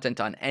written content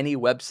on any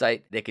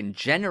website. They can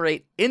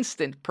generate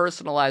instant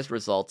personalized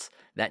results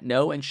that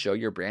know and show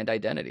your brand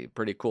identity.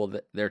 Pretty cool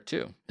there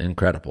too.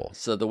 Incredible.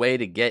 So the way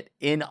to get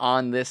in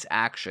on this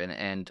action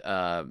and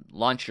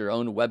launch your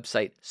own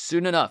website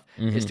soon enough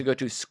is to go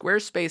to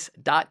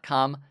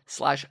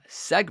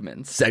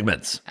squarespace.com/segments.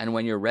 Segments. And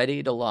when you're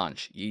ready to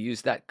launch, you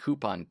use that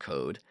coupon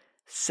code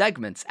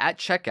segments at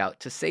checkout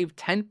to save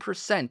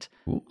 10%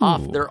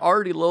 off their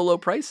already low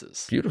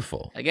prices.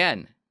 Beautiful.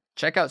 Again,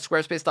 check out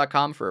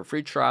squarespace.com for a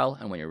free trial.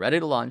 And when you're ready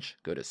to launch,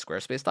 go to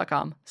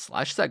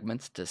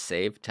squarespace.com/segments to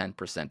save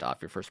 10%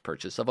 off your first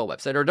purchase of a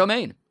website or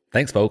domain.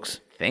 Thanks, folks.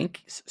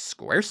 Thanks,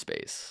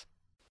 Squarespace.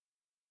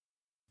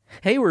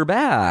 Hey, we're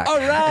back. All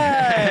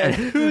right.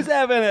 Who's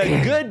having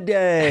a good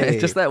day? It's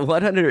just that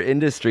what other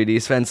industry do you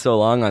spend so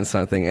long on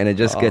something and it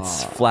just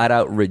gets flat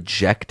out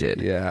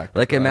rejected? Yeah.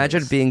 Like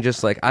imagine being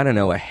just like, I don't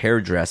know, a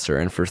hairdresser,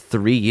 and for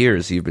 3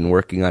 years you've been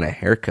working on a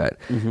haircut,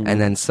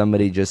 and then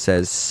somebody just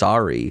says,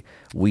 sorry,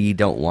 we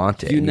don't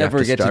want it. You And have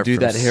never get to start do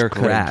from that haircut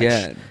scratch.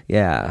 again.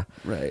 Yeah.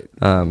 Right.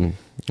 I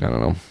don't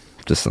know.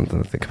 Just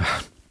something to think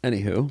about.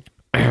 Anywho.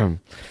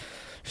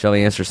 Shall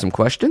we answer some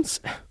questions?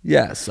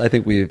 Yes, I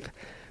think we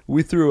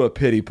threw a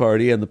pity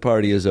party and the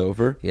party is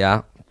over.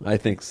 Yeah. I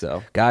think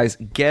so. Guys,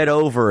 get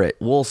over it.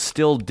 We'll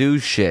still do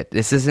shit.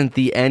 This isn't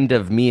the end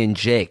of me and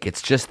Jake.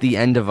 It's just the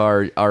end of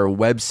our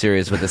web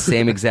series with the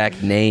same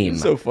exact name.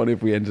 It's so funny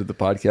if we ended the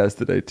podcast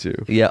today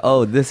too. Yeah.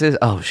 Oh,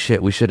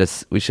 shit. We should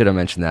have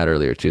mentioned that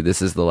earlier too.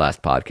 This is the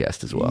last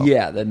podcast as well.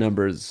 Yeah, the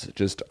numbers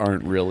just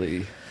aren't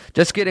really.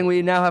 Just kidding.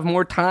 We now have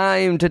more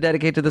time to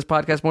dedicate to this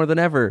podcast more than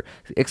ever.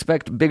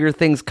 Expect bigger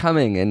things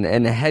coming and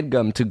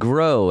HeadGum to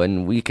grow,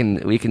 and we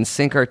can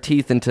sink our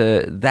teeth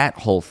into that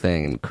whole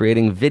thing and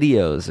creating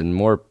videos and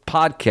more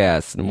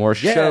podcasts and more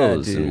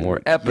shows and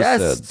more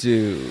episodes. Yes,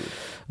 dude.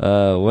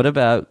 What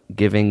about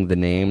giving the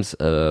names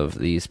of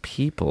these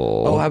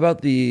people? Oh, how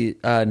about the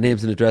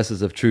names and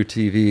addresses of True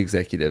TV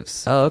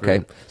executives? Oh,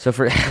 okay. So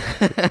for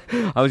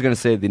I was going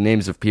to say the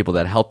names of people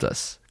that helped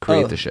us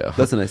create the show.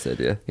 That's a nice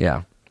idea.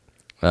 Yeah.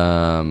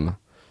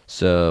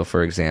 So,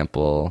 for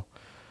example,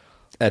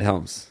 Ed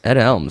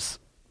Helms,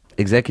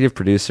 executive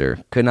producer,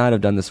 could not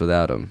have done this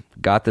without him.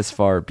 Got this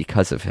far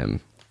because of him.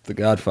 The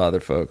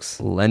Godfather, folks.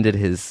 Lended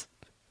his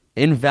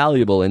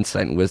invaluable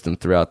insight and wisdom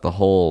throughout the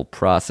whole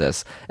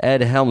process.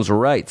 Ed Helms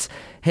writes,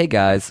 "Hey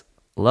guys,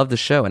 love the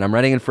show, and I'm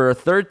writing in for a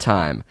third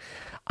time.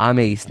 I'm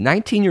a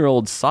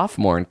 19-year-old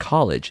sophomore in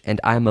college, and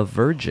I'm a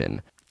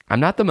virgin. I'm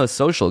not the most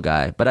social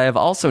guy, but I have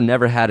also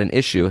never had an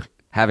issue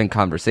having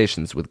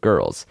conversations with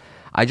girls.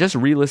 I just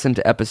re-listened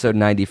to episode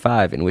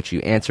 95 in which you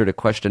answered a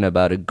question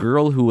about a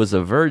girl who was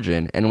a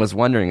virgin and was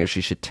wondering if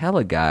she should tell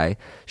a guy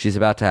she's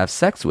about to have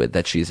sex with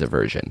that she's a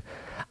virgin.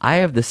 I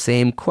have the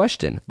same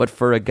question, but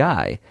for a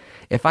guy.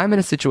 If I'm in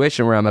a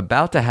situation where I'm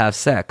about to have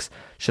sex,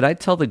 should I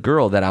tell the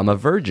girl that I'm a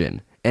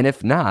virgin? And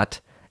if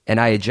not, and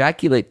I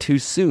ejaculate too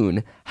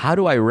soon, how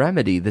do I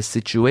remedy the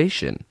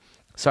situation?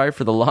 Sorry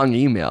for the long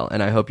email,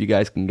 and I hope you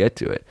guys can get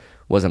to it."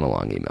 Wasn't a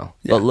long email.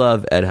 Yeah. But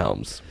love, Ed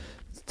Helms.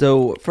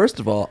 So, first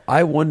of all,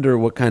 I wonder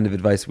what kind of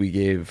advice we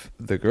gave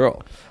the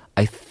girl.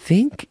 I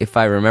think, if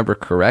I remember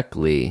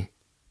correctly,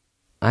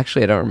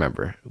 actually, I don't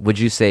remember. Would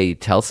you say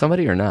tell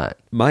somebody or not?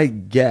 My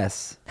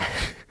guess.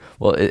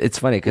 Well, it's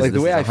funny because like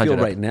the way I feel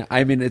right now.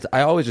 I mean,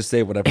 I always just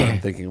say whatever I'm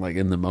thinking, like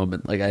in the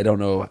moment. Like I don't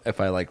know if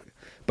I like,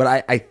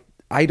 but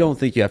I don't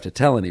think you have to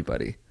tell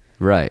anybody.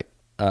 Right.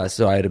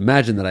 So I'd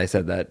imagine that I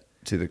said that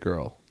to the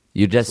girl.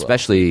 You just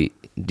especially.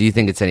 Do you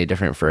think it's any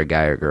different for a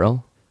guy or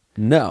girl?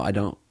 No, I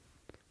don't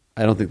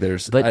I don't think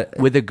there's. But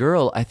with a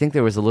girl, I think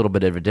there was a little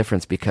bit of a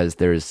difference because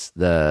there's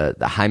the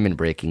hymen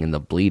breaking and the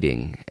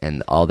bleeding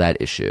and all that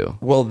issue.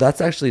 Well,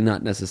 that's actually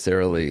not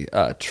necessarily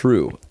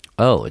true.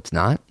 Oh, it's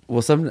not?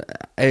 Well,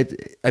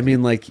 I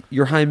mean, like,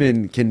 your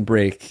hymen can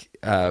break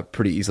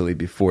pretty easily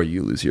before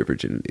you lose your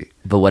virginity.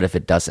 But what if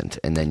it doesn't,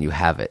 and then you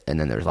have it, and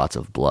then there's lots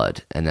of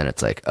blood, and then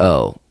it's like,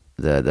 oh,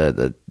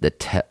 the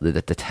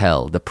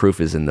proof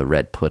is in the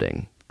red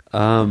pudding.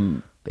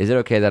 Is it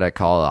okay that I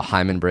call a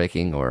hymen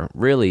breaking or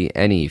really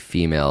any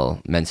female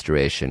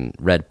menstruation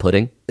red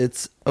pudding?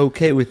 It's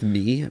okay with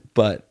me,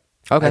 but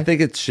okay. I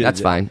think it should.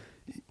 That's fine.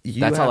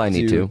 That's all I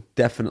need to.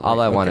 Definitely. All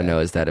I want to know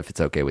is that if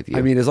it's okay with you.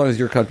 I mean, as long as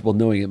you're comfortable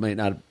knowing it might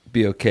not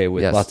be okay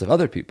with lots of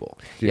other people.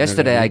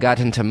 Yesterday I got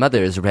into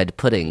Mother's red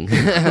pudding.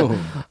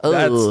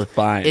 That's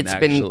fine. It's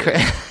been.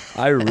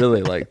 I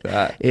really like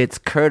that. It's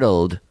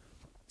curdled.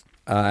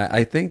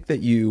 I think that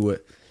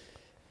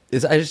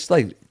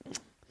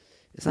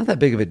it's not that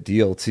big of a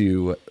deal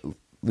to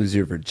lose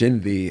your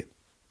virginity.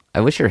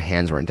 I wish your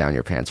hands weren't down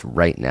your pants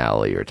right now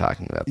while you were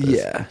talking about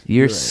this. Yeah.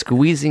 You're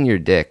squeezing your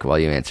dick while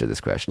you answer this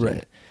question.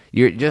 Right.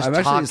 You're just I'm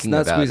talking actually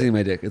not about squeezing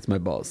my dick, it's my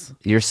balls.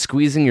 You're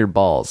squeezing your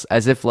balls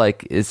as if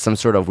like it's some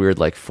sort of weird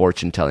like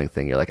fortune telling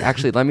thing. You're like,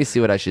 actually, let me see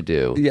what I should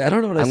do. Yeah, I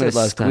don't know what I said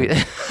last time.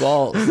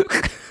 Balls.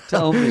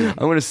 Tell me. I'm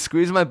going to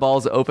squeeze my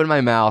balls, open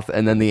my mouth,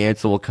 and then the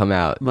answer will come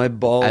out. My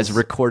balls. As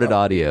recorded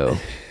audio.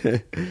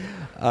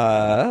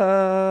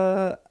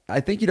 I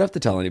think you'd have to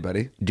tell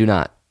anybody. Do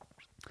not.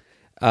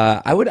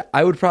 I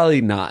would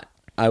probably not.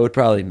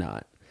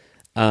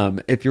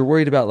 If you're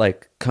worried about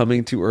like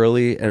coming too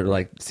early and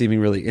like seeming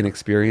really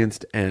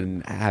inexperienced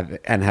and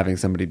having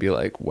somebody be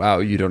like, "Wow,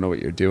 you don't know what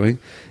you're doing,"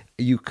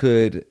 you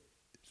could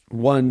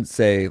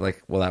say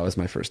like, "Well, that was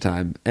my first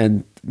time,"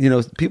 and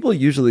people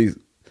usually.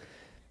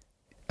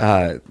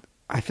 I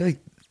feel like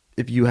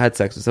if you had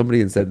sex with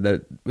somebody and said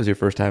that was your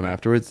first time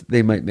afterwards,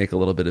 they might make a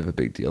little bit of a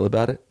big deal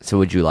about it. So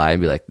would you lie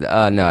and be like,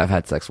 no, I've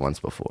had sex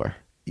once before?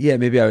 Yeah,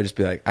 maybe I would just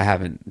be like, I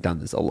haven't done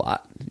this a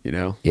lot,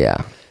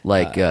 Yeah,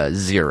 like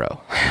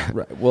 0.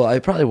 Right. Well, I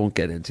probably won't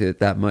get into it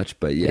that much,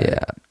 but yeah.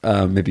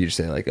 Maybe you just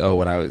say like, oh,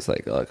 when I was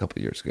like a couple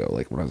of years ago,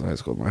 like when I was in high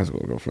school, my high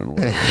school girlfriend or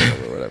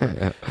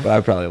whatever. But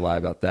I'd probably lie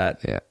about that.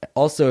 Yeah.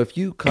 Also, if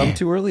you come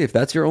too early, if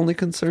that's your only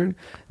concern,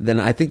 then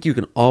I think you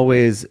can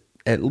always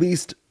at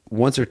least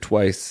once or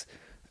twice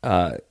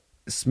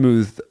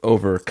smooth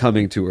over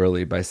coming too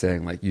early by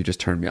saying like, you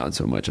just turned me on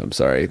so much, I'm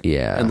sorry.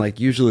 Yeah. And like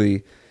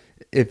usually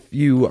if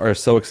you are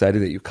so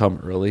excited that you come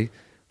early,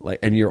 like,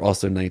 and you're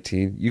also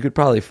 19, you could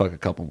probably fuck a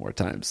couple more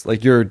times.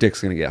 Like your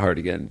dick's gonna get hard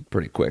again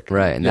pretty quick.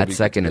 Right. And that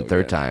second and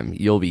third time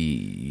you'll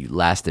be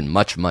lasting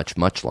much, much,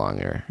 much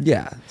longer.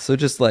 Yeah. So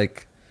just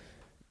like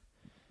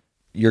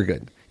you're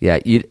good. Yeah.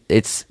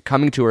 It's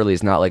coming too early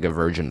is not like a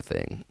virgin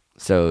thing.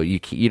 So you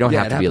don't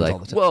have to be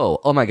like,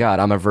 whoa, oh my God,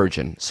 I'm a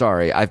virgin.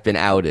 Sorry, I've been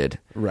outed.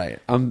 Right.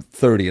 I'm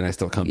 30 and I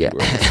still come to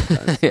work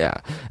sometimes. Yeah.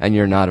 And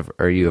you're not,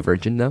 are you a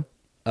virgin though?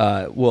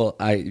 Well,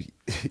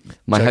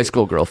 my high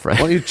school girlfriend.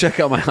 Why don't you check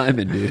out my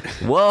hymen, dude?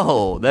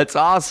 Whoa, that's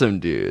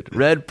awesome, dude.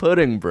 Red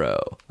pudding, bro.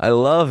 I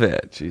love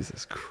it.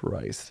 Jesus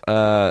Christ.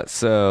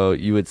 So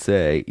you would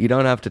say, you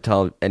don't have to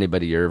tell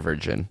anybody you're a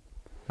virgin.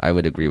 I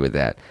would agree with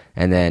that.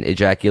 And then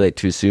ejaculate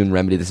too soon,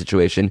 remedy the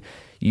situation.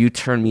 You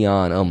turn me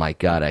on. Oh my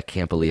God, I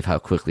can't believe how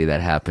quickly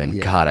that happened.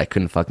 Yeah. God, I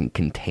couldn't fucking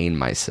contain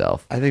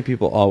myself. I think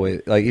people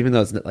always, like, even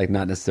though it's like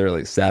not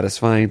necessarily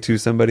satisfying to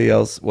somebody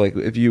else, like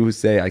if you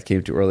say I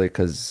came too early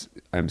because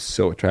I'm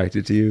so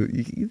attracted to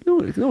you, no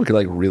one could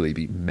like really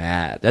be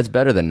mad. That's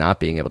better than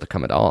not being able to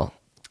come at all.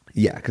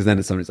 Yeah, because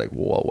then somebody's like,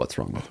 whoa, what's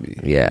wrong with me?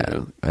 Yeah,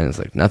 and it's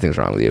like, nothing's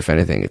wrong with you. If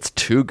anything, it's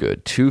too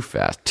good, too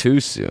fast, too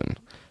soon.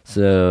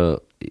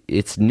 So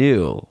it's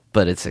new,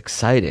 but it's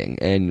exciting.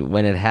 And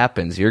when it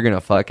happens, you're going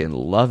to fucking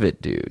love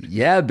it, dude.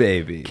 Yeah,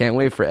 baby. Can't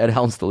wait for Ed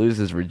Helms to lose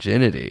his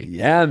virginity.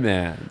 Yeah,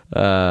 man.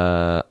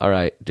 All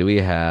right. Do we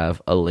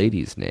have a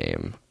lady's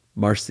name?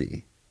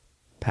 Marcy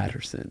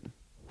Patterson.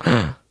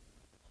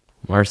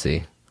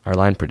 Marcy, our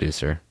line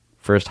producer,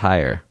 first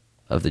hire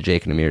of the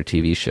Jake and Amir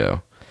TV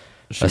show.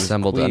 She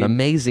assembled an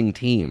amazing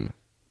team.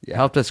 Yeah.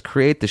 Helped us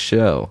create the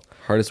show.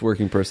 Hardest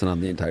working person on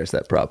the entire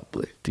set,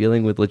 probably.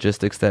 Dealing with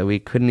logistics that we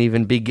couldn't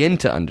even begin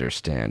to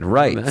understand.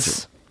 Right.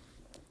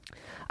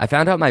 I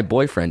found out my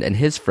boyfriend and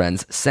his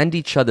friends send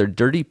each other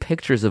dirty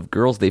pictures of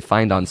girls they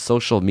find on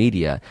social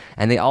media,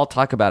 and they all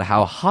talk about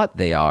how hot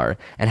they are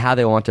and how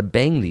they want to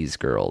bang these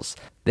girls.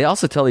 They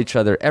also tell each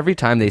other every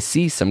time they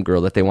see some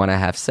girl that they want to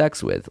have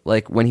sex with.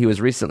 Like when he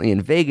was recently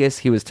in Vegas,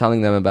 he was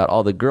telling them about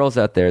all the girls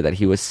out there that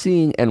he was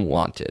seeing and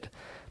wanted.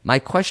 My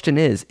question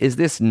is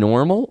this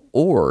normal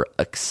or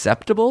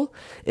acceptable?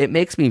 It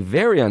makes me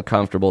very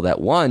uncomfortable that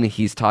 1,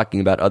 he's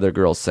talking about other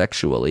girls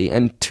sexually,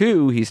 and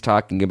 2, he's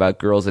talking about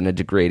girls in a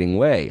degrading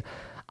way.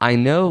 I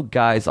know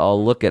guys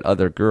all look at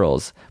other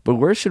girls, but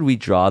where should we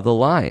draw the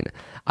line?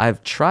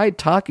 I've tried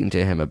talking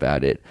to him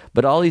about it,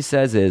 but all he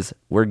says is,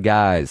 we're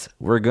guys.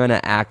 We're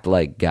gonna act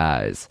like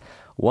guys.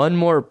 One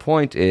more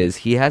point is,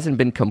 he hasn't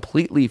been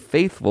completely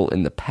faithful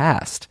in the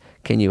past.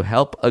 Can you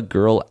help a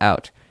girl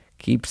out?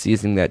 Keep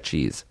seizing that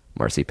cheese.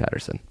 Marcy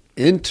Patterson.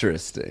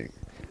 Interesting.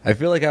 I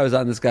feel like I was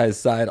on this guy's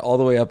side all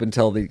the way up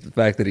until the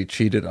fact that he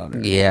cheated on her.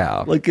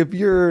 Yeah. Like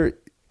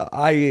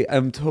I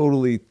am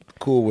totally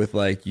cool with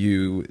like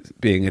you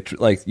being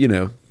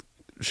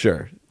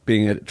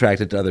being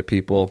attracted to other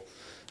people,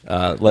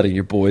 letting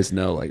your boys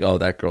know like, oh,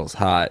 that girl's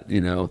hot,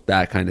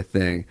 that kind of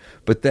thing.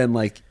 But then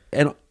like,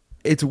 and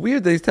it's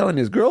weird that he's telling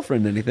his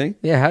girlfriend anything.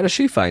 Yeah, how does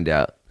she find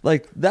out?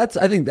 Like I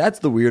think that's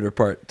the weirder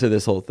part to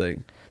this whole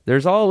thing.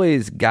 There's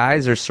always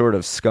guys are sort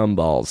of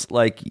scumballs.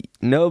 Like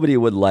nobody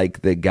would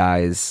like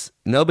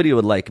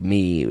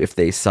me if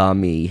they saw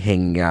me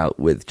hanging out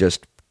with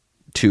just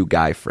two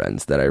guy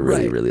friends that I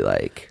really, really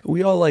like.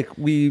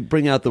 We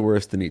bring out the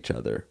worst in each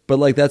other. But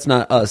like that's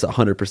not us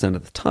 100%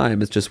 of the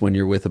time. It's just when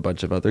you're with a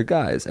bunch of other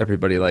guys.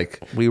 Everybody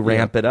like we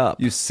ramp it up.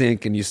 You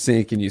sink and you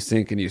sink and you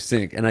sink and you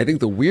sink. And I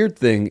think the weird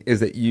thing is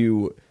that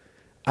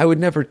I would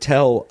never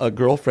tell a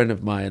girlfriend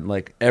of mine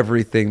like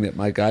everything that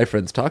my guy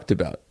friends talked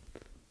about.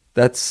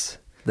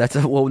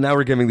 Well, now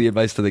we're giving the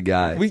advice to the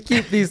guy. We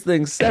keep these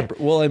things separate.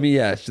 Well, I mean,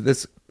 yeah,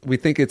 we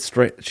think it's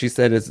strange. She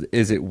said,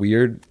 is it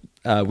weird?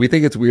 We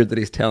think it's weird that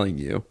he's telling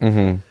you,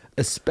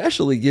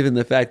 especially given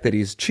the fact that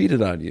he's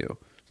cheated on you.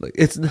 Like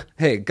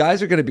hey,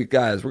 guys are going to be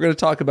guys. We're going to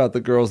talk about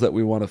the girls that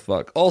we want to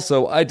fuck.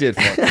 Also, I did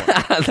fuck one.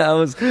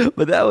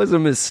 that was a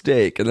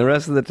mistake, and the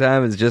rest of the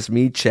time is just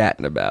me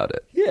chatting about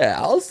it. Yeah,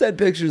 I'll send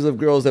pictures of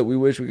girls that we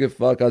wish we could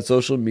fuck on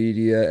social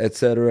media,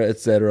 etc.,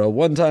 etc.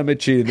 One time I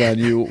cheated on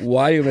you.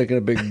 Why are you making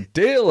a big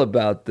deal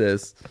about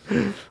this?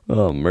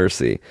 Oh,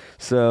 mercy.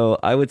 So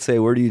I would say,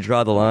 where do you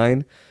draw the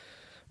line?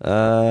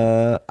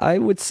 I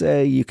would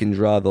say you can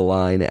draw the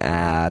line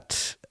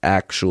at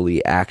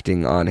actually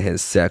acting on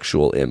his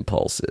sexual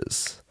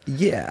impulses.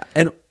 Yeah,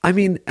 and I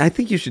mean, I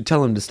think you should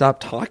tell him to stop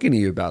talking to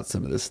you about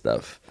some of this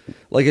stuff.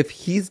 Like if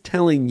he's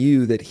telling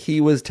you that he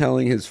was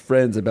telling his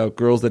friends about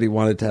girls that he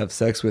wanted to have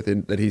sex with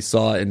and that he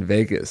saw in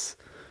Vegas,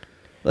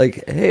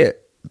 like, hey,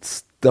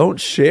 don't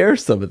share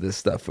some of this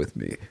stuff with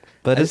me.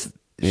 But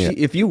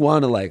if you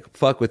want to like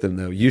fuck with him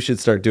though, you should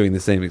start doing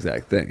the same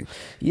exact thing.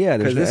 Yeah,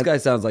 because this guy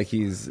sounds like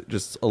he's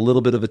just a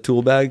little bit of a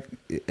tool bag.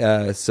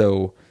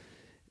 So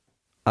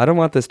I don't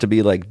want this to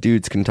be like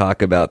dudes can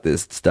talk about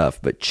this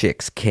stuff, but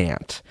chicks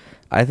can't.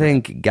 I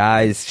think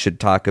guys should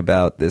talk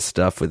about this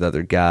stuff with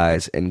other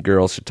guys, and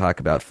girls should talk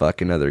about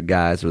fucking other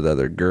guys with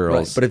other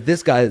girls. Right. But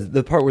if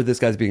the part where this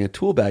guy's being a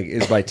tool bag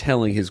is by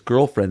telling his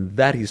girlfriend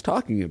that he's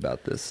talking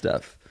about this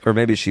stuff. Or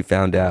maybe she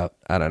found out.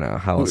 I don't know.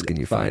 How else can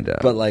you find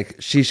out? But like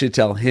she should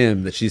tell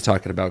him that she's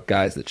talking about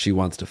guys that she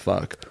wants to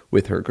fuck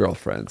with her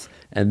girlfriends.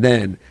 And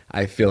then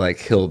I feel like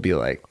he'll be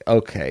like,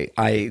 okay,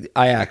 I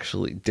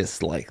actually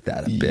dislike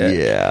that a bit.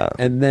 Yeah.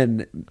 And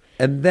then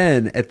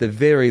at the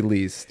very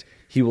least,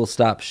 he will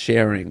stop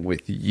sharing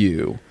with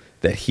you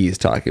that he's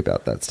talking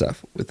about that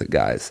stuff with the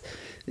guys.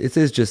 It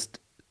is just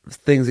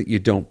things that you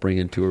don't bring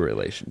into a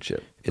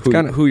relationship. It's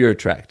kind of who you're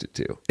attracted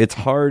to. It's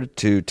hard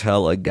to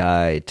tell a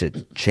guy to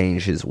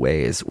change his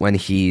ways when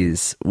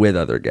he's with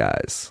other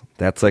guys.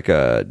 That's like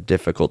a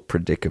difficult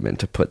predicament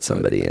to put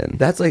somebody in.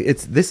 That's like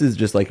this is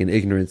just like an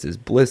ignorance is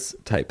bliss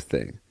type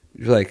thing.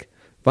 You're like,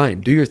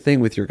 fine, do your thing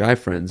with your guy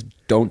friends.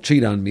 Don't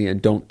cheat on me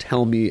and don't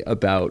tell me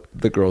about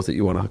the girls that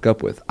you want to hook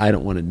up with. I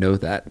don't want to know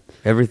that.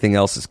 Everything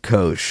else is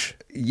kosher.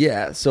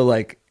 Yeah, so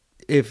like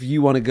if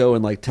you want to go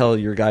and like tell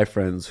your guy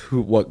friends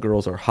what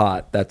girls are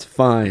hot, that's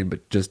fine,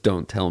 but just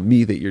don't tell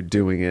me that you're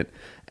doing it.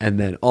 And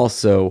then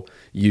also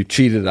you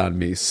cheated on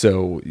me,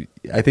 so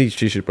I think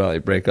she should probably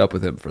break up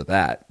with him for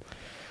that.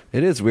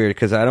 It is weird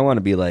because I don't want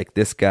to be like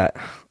this guy.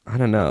 I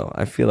don't know.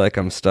 I feel like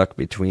I'm stuck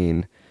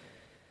between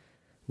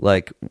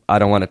like I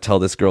don't want to tell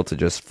this girl to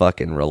just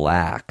fucking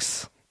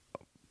relax,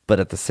 but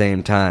at the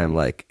same time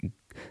like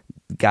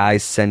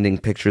guys sending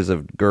pictures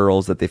of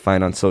girls that they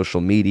find on social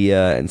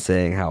media and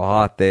saying how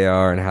hot they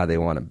are and how they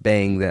want to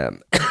bang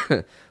them.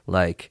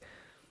 Like,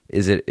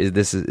 is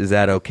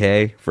that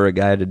okay for a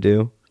guy to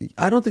do?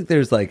 I don't think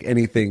there's like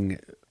anything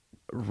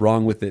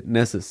wrong with it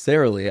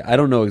necessarily. I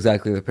don't know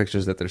exactly the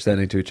pictures that they're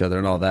sending to each other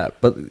and all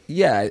that, but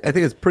yeah, I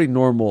think it's pretty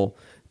normal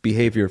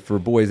behavior for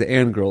boys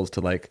and girls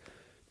to like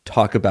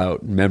talk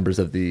about members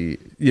of the,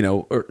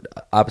 or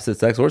opposite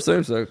sex or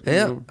same sex.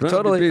 Yeah,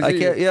 totally.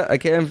 I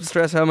can't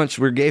stress how much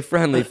we're gay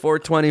friendly,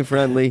 420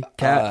 friendly,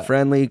 cat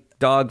friendly,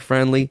 dog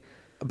friendly.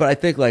 But I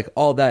think like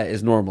all that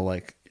is normal.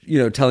 Like,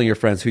 telling your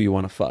friends who you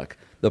want to fuck.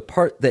 The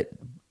part that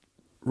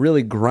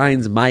really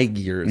grinds my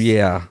gears,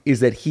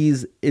 is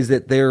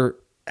that they're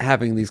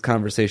having these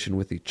conversations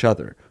with each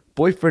other.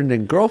 Boyfriend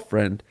and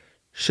girlfriend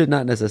should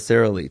not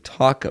necessarily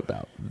talk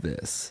about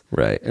this.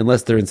 Right.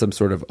 Unless they're in some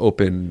sort of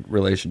open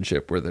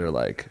relationship where they're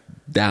like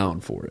down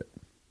for it.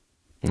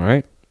 All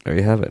right. There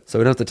you have it. So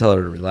we don't have to tell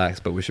her to relax,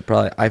 but we should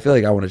probably, I feel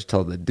like I wanted to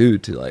tell the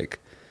dude to like,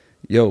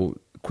 yo,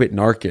 quit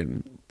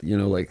narking.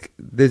 Like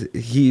this,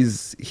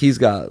 he's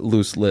got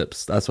loose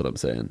lips. That's what I'm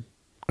saying.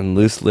 And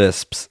loose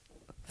lips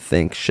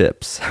think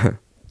ships.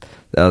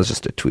 That was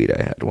just a tweet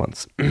I had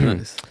once.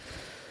 Nice.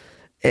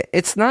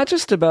 It's not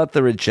just about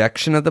the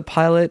rejection of the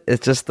pilot.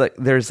 It's just like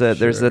there's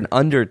an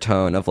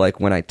undertone of like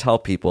when I tell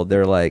people,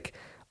 they're like,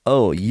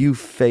 oh, you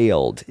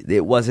failed.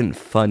 It wasn't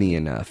funny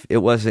enough. It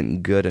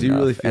wasn't good enough. Do you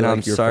really feel and like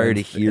I'm your sorry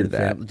to friends hear and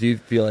that. Do you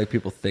feel like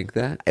people think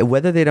that?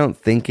 Whether they don't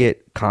think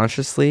it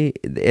consciously,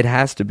 it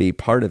has to be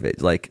part of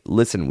it. Like,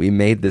 listen, we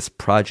made this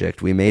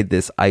project, we made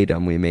this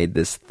item, we made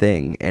this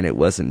thing, and it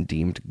wasn't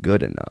deemed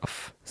good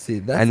enough. See,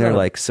 that's and they're not-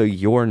 like, so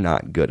you're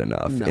not good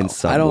enough in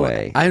some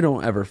way. I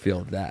don't ever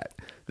feel that.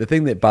 The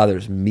thing that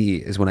bothers me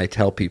is when I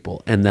tell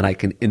people and then I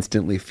can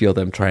instantly feel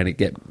them trying to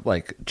get,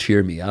 like,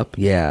 cheer me up.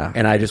 Yeah.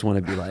 And I just want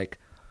to be like,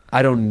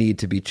 I don't need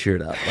to be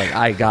cheered up. Like,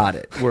 I got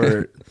it.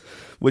 We're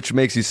Which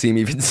makes you seem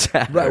even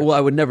sadder. right. Well, I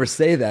would never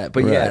say that,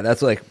 but yeah, Right.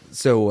 that's like,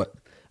 so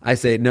I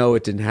say, no,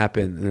 it didn't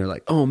happen. And they're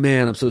like, oh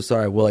man, I'm so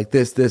sorry. Well, like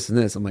this, and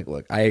this. I'm like,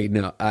 look, I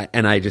know.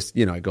 And I just,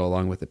 I go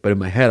along with it. But in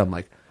my head, I'm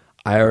like,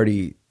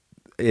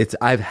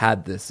 I've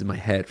had this in my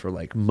head for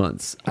like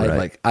months.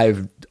 Right.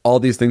 I've all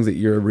these things that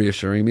you're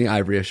reassuring me,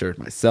 I've reassured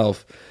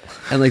myself.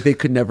 And like, they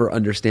could never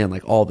understand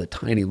like all the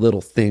tiny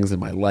little things in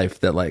my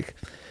life that like,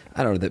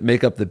 I don't know, that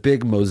make up the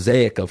big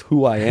mosaic of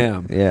who I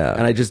am. Yeah.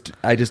 And I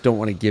just don't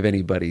want to give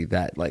anybody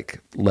that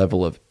like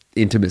level of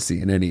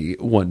intimacy in any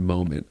one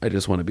moment. I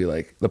just want to be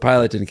like, the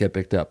pilot didn't get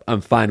picked up. I'm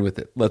fine with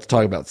it. Let's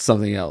talk about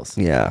something else.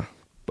 Yeah.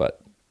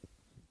 But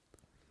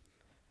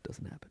it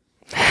doesn't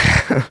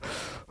happen.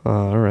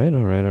 All right.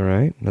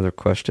 Another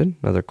question.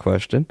 Let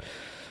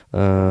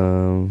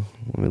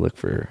me look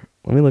for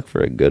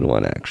a good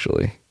one,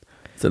 actually.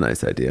 It's a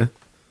nice idea.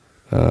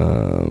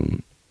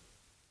 All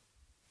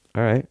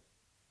right.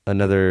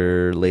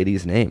 Another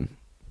lady's name.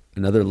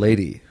 Another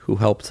lady who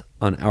helped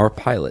on our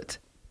pilot,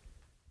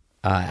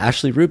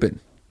 Ashley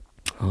Rubin.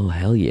 Oh,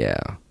 hell yeah.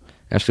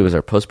 Ashley was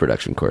our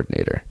post-production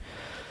coordinator.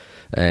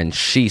 And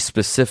she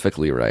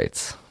specifically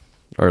writes,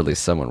 or at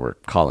least someone we're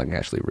calling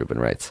Ashley Rubin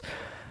writes,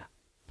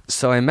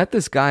 so I met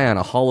this guy on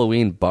a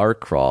Halloween bar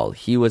crawl.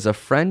 He was a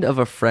friend of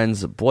a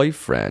friend's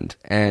boyfriend,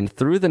 and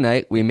through the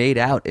night we made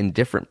out in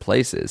different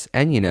places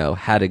and,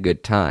 had a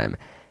good time.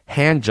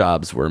 Hand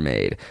jobs were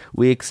made.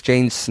 We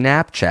exchanged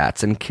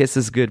Snapchats and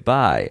kisses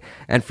goodbye,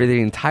 and for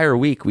the entire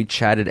week we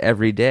chatted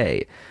every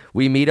day.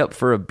 We meet up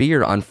for a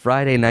beer on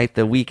Friday night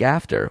the week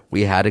after.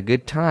 We had a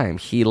good time.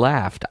 He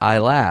laughed. I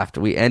laughed.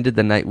 We ended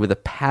the night with a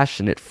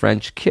passionate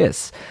French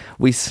kiss.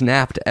 We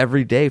snapped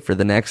every day for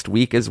the next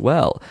week as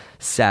well.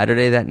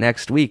 Saturday that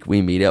next week,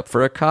 we meet up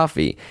for a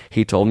coffee.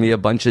 He told me a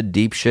bunch of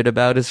deep shit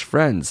about his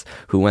friends,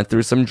 who went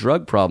through some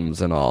drug problems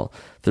and all.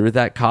 Through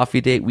that coffee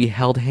date, we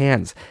held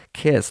hands,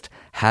 kissed,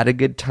 had a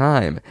good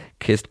time,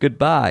 kissed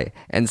goodbye,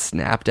 and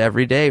snapped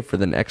every day for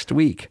the next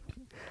week.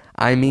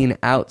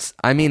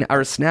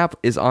 Our snap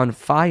is on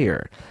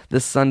fire. The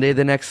Sunday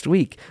the next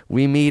week,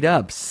 we meet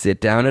up,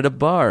 sit down at a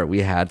bar.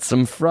 We had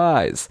some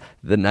fries.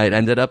 The night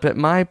ended up at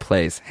my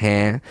place.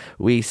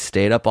 We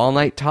stayed up all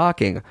night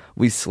talking.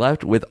 We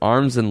slept with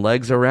arms and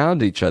legs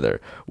around each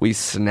other. We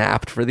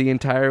snapped for the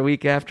entire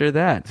week after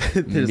that.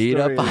 Meet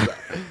up on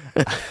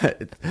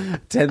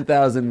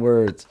 10,000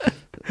 words.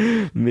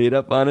 Meet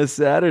up on a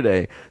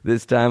Saturday.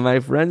 This time my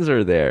friends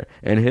are there,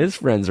 and his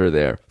friends are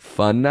there.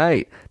 Fun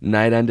night.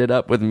 Night ended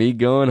up with me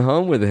going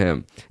home with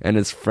him and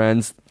his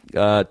friends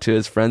to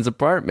his friend's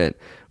apartment.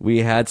 We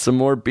had some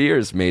more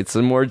beers, made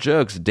some more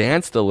jokes,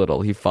 danced a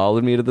little. He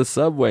followed me to the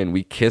subway, and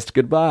we kissed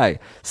goodbye.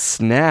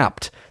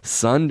 Snapped.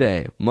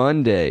 Sunday,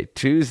 Monday,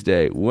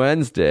 Tuesday,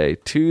 Wednesday,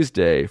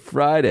 Tuesday,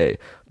 Friday,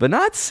 but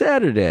not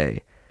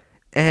Saturday.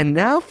 And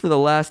now for the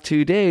last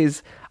 2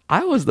 days,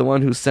 I was the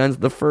one who sends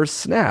the first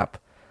snap.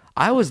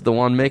 I was the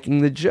one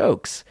making the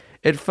jokes.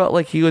 It felt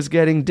like he was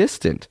getting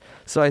distant.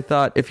 So I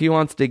thought, if he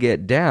wants to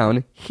get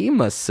down, he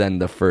must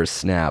send the first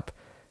snap.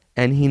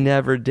 And he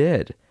never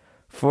did.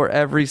 From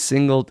every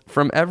single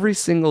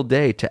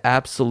day to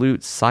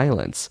absolute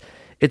silence.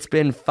 It's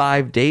been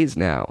 5 days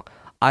now.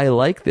 I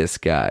like this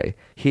guy.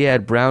 He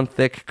had brown,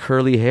 thick,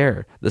 curly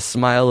hair, the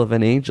smile of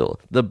an angel,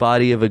 the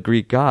body of a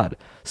Greek god.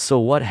 So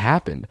what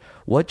happened?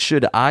 What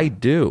should I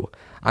do?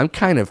 I'm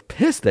kind of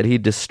pissed that he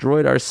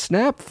destroyed our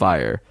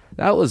Snapfire.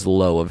 That was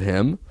low of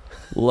him.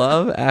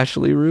 Love,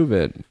 Ashley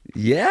Rubin.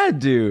 Yeah,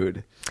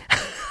 dude.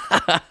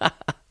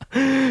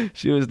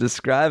 She was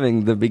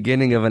describing the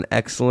beginning of an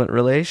excellent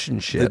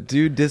relationship. The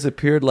dude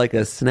disappeared like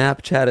a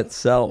Snapchat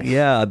itself.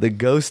 Yeah, the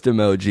ghost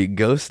emoji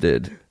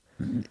ghosted.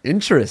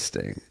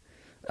 Interesting.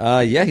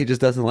 Yeah, he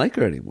just doesn't like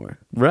her anymore.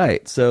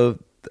 Right. So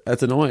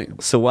that's annoying.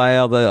 So why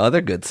all the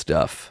other good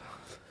stuff?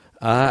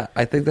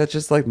 I think that's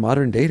just like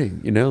modern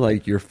dating,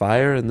 like you're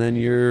fire and then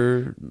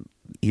you're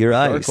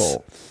ice.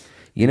 Charcoal.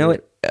 You know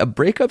what?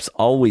 Breakups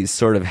always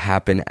sort of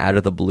happen out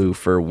of the blue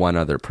for one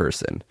other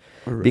person.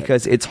 Right.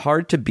 Because it's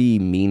hard to be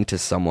mean to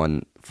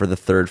someone for the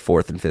third,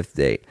 fourth, and fifth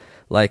date.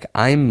 Like,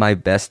 I'm my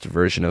best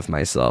version of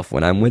myself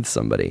when I'm with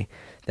somebody.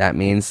 That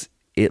means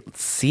it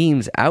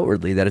seems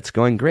outwardly that it's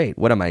going great.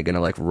 What am I going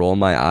to roll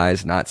my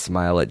eyes, not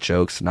smile at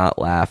jokes, not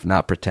laugh,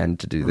 not pretend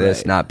to do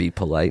this, not be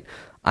polite?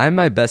 I'm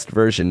my best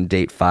version,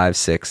 date 5,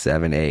 6,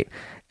 7, 8.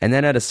 And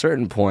then at a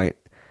certain point,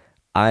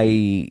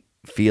 I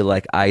feel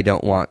like I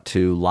don't want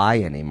to lie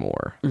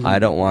anymore. Mm-hmm. I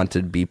don't want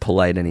to be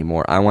polite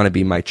anymore. I want to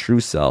be my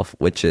true self,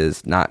 which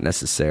is not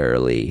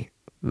necessarily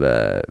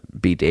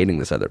be dating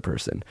this other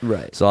person.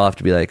 Right. So I'll have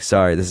to be like,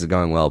 sorry, this is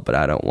going well, but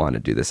I don't want to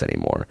do this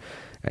anymore.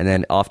 And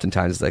then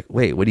oftentimes it's like,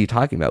 wait, what are you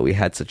talking about? We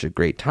had such a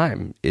great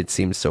time. It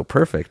seems so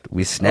perfect.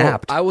 We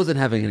snapped. I wasn't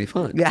having any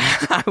fun.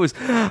 Yeah,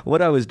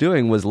 what I was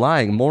doing was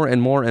lying more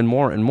and more and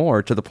more and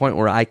more to the point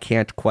where I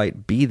can't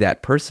quite be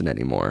that person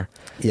anymore.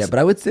 Yeah, but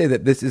I would say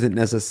that this isn't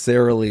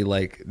necessarily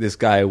like this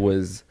guy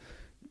was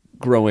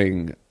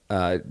growing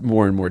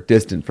more and more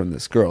distant from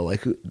this girl.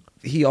 Like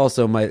he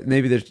also might,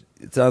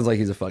 it sounds like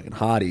he's a fucking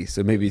hottie.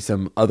 So maybe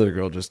some other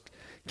girl just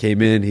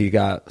came in, he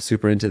got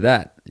super into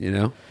that, you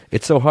know?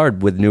 It's so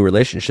hard with new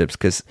relationships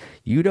because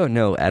you don't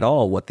know at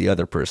all what the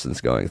other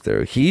person's going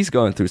through. He's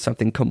going through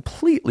something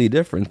completely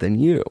different than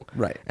you.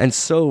 Right. And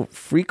so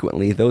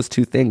frequently those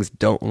two things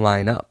don't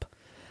line up.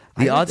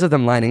 The odds of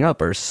them lining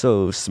up are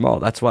so small.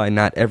 That's why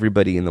not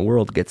everybody in the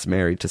world gets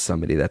married to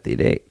somebody that they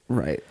date.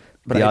 Right.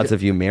 But the odds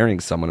of you marrying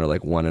someone are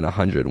like 1 in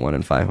 100, 1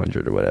 in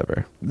 500 or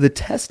whatever. The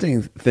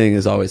testing thing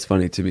is always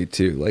funny to me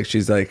too. Like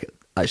she's like,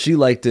 she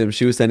liked him.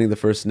 She was sending the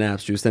first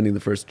snaps. She was sending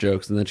the first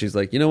jokes. And then she's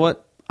like, you know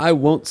what? I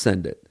won't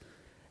send it.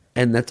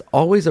 And that's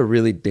always a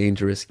really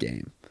dangerous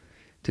game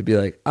to be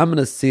like, I'm going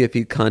to see if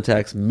he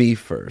contacts me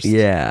first.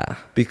 Yeah.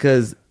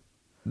 Because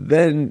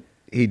then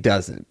he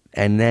doesn't.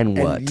 And then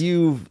what? And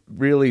you've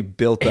really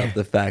built up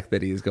the fact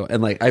that he's going.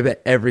 And like, I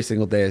bet every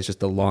single day is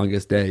just the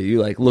longest day.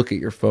 You like look at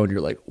your phone,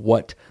 you're like,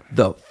 what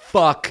the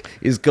fuck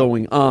is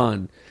going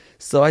on?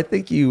 So I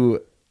think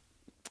if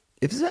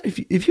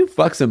you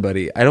fuck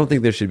somebody, I don't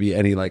think there should be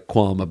any like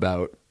qualm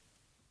about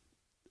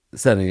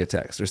sending a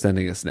text or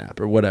sending a snap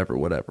or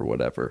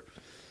whatever.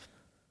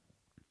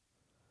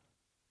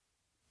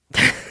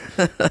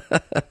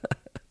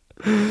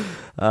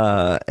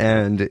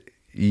 And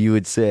you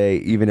would say,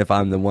 even if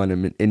I'm the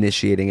one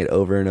initiating it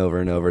over and over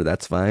and over,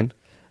 that's fine?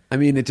 I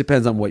mean, it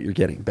depends on what you're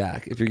getting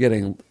back. If you're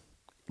getting...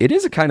 It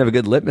is a kind of a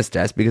good litmus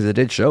test because it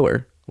did show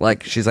her.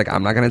 Like, she's like,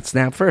 I'm not going to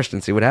snap first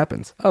and see what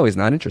happens. Oh, he's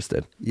not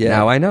interested. Yeah.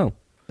 Now I know.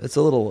 It's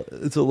a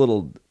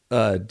little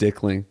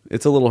dickling.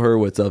 It's a little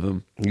Hurwitz of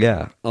him.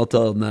 Yeah. I'll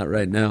tell him that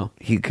right now.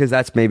 Because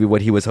that's maybe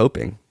what he was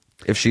hoping.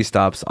 If she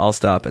stops, I'll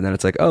stop. And then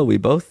it's like, oh, we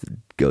both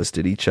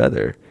ghosted each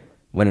other.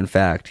 When in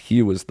fact,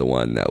 he was the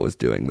one that was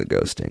doing the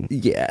ghosting.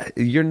 Yeah.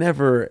 You're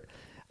never...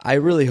 I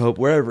really hope,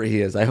 wherever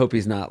he is, I hope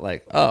he's not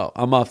like, oh,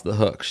 I'm off the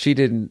hook. She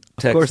didn't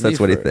text me. Of course, that's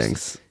what he first.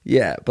 thinks.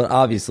 Yeah, but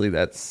obviously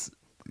that's...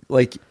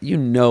 Like, you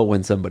know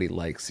when somebody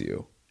likes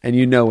you. And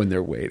you know when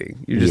they're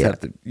waiting. You just have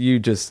to...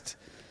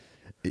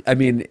 I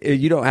mean,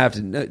 you don't have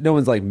to... No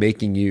one's like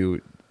making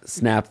you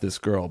snap this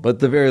girl. But at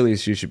the very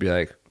least, you should be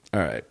like,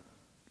 all right,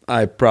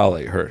 I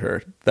probably hurt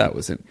her. That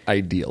wasn't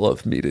ideal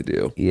of me to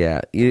do.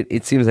 Yeah,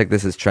 it seems like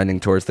this is trending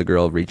towards the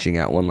girl reaching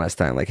out one last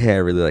time. Like, hey, I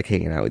really like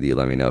hanging out with you.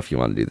 Let me know if you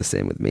want to do the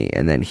same with me.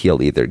 And then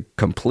he'll either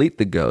complete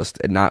the ghost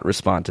and not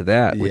respond to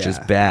that, which is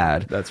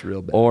bad. That's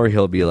real bad. Or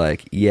he'll be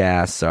like,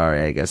 yeah,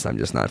 sorry, I guess I'm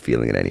just not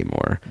feeling it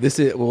anymore.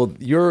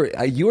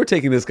 You're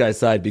taking this guy's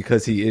side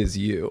because he is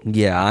you.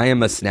 Yeah, I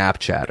am a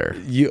Snapchatter.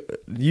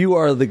 You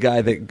are the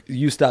guy that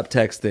you stop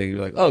texting.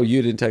 You're like, oh,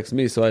 you didn't text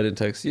me, so I didn't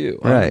text you.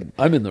 Right.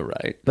 I'm in the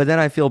right. But then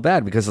I feel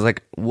bad because it's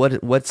like,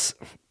 what's...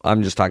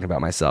 I'm just talking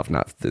about myself,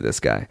 not through this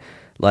guy.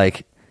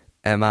 Like,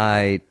 am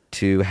I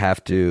to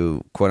have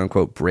to, quote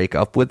unquote, break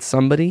up with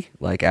somebody?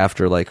 Like,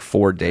 after like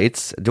 4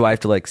 dates? Do I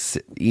have to like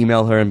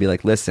email her and be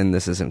like, listen,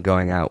 this isn't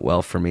going out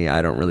well for me.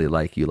 I don't really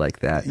like you like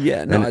that.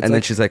 Yeah. No, and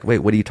then she's like, wait,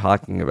 what are you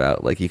talking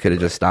about? Like, you could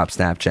have just stopped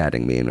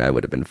Snapchatting me and I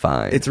would have been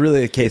fine. It's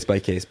really a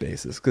case-by-case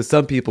basis because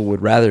some people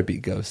would rather be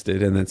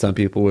ghosted and then some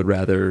people would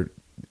rather...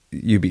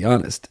 you be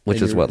honest,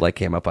 which is what like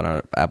came up on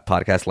our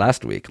podcast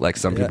last week. Like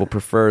some people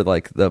prefer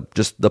like the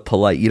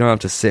polite, you don't have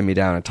to sit me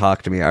down and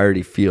talk to me, I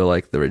already feel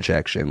like the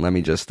rejection, let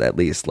me just at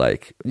least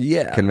like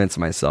convince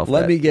myself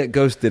let me get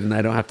ghosted and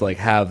I don't have to like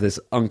have this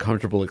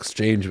uncomfortable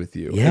exchange with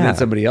you. And then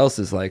somebody else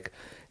is like,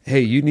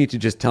 hey, you need to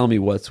just tell me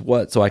what's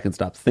what so I can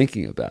stop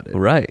thinking about it.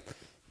 Right.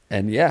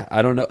 And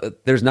I don't know.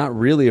 There's not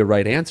really a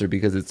right answer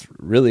because it's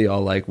really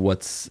all like, what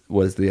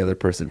does the other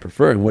person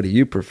prefer and what do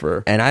you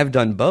prefer? And I've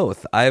done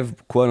both.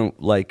 I've quote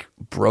like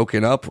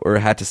broken up or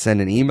had to send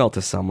an email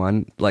to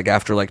someone like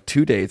after like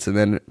 2 dates, and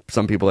then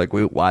some people like,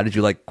 wait, why did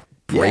you like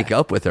break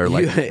up with her?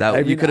 Like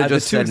you could have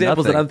just said the 2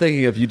 examples nothing. that I'm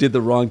thinking of, you did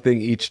the wrong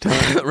thing each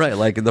time. Right.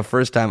 Like the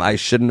first time I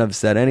shouldn't have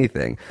said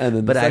anything, and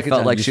then but I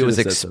felt like she was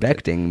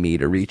expecting something. Me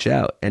to reach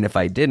out, and if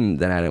I didn't,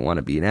 then I didn't want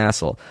to be an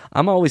asshole.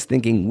 I'm always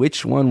thinking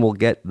which one will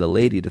get the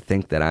lady to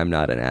think that I'm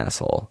not an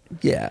asshole.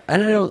 Yeah,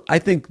 and I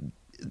think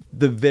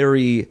the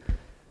very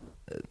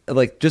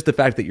like just the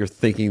fact that you're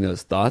thinking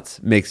those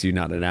thoughts makes you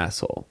not an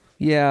asshole.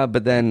 Yeah,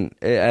 but then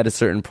at a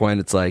certain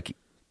point, it's like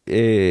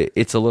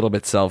it's a little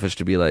bit selfish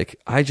to be like,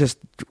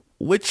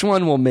 which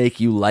one will make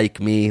you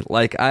like me?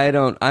 Like, I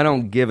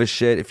don't give a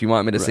shit if you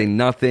want me to say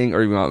nothing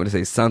or you want me to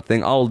say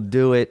something. I'll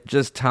do it.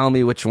 Just tell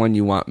me which one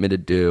you want me to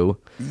do.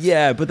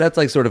 Yeah, but that's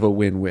like sort of a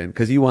win-win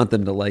because you want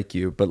them to like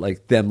you, but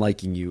like them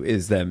liking you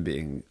is them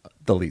being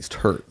the least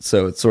hurt.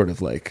 So it's sort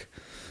of like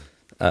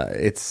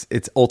it's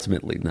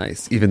ultimately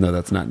nice, even though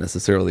that's not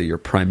necessarily your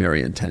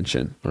primary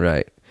intention.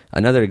 Right.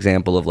 Another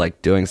example of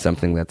like doing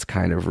something that's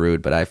kind of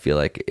rude, but I feel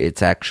like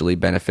it's actually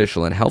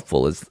beneficial and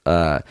helpful is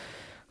a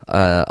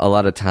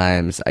lot of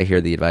times I hear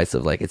the advice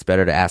of like, it's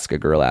better to ask a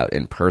girl out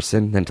in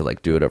person than to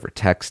like do it over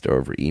text or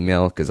over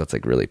email, because that's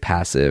like really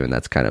passive and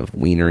that's kind of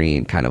wienery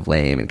and kind of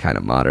lame and kind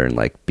of modern,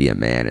 like be a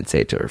man and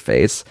say it to her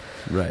face.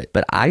 Right.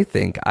 But I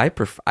think I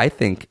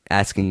think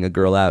asking a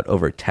girl out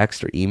over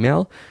text or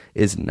email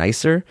is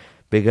nicer,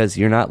 because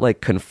you're not like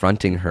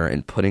confronting her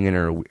and putting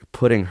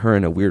her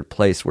in a weird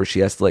place where she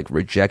has to like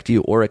reject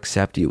you or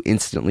accept you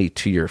instantly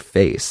to your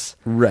face.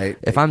 Right.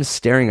 If I'm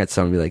staring at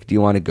someone and be like, do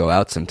you want to go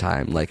out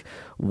sometime? Like,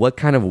 what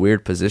kind of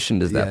weird position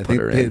does that put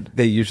her in?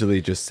 They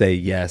usually just say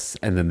yes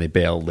and then they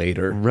bail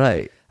later.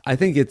 Right. I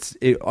think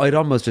it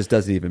almost just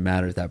doesn't even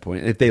matter at that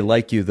point. If they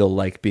like you, they'll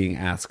like being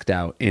asked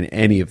out in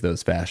any of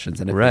those fashions.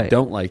 And if they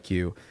don't like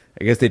you,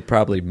 I guess they'd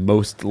probably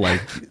most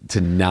like to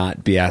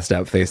not be asked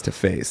out face to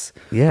face.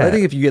 Yeah. But I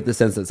think if you get the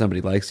sense that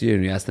somebody likes you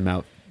and you ask them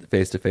out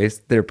face to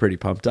face, they're pretty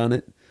pumped on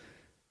it.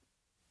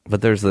 But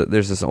there's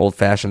this old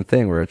fashioned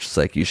thing where it's just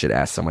like you should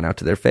ask someone out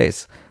to their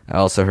face. I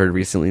also heard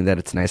recently that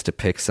it's nice to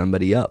pick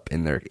somebody up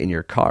in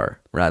your car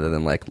rather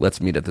than like, let's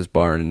meet at this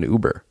bar in an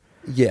Uber.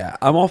 Yeah,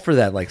 I'm all for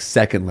that like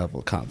second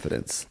level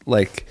confidence.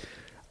 Like,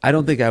 I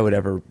don't think I would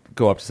ever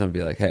go up to someone and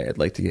be like, "Hey, I'd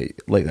like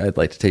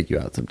to take you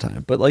out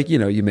sometime." But like, you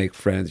make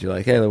friends. You're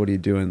like, "Hey, what are you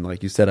doing?"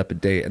 Like, you set up a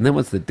date, and then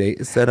once the date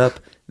is set up,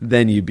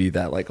 then you be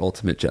that like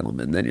ultimate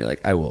gentleman. Then you're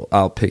like,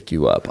 I'll pick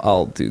you up.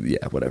 I'll do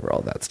whatever,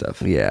 all that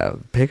stuff. Yeah,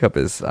 pickup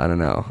is, I don't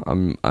know.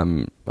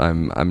 I'm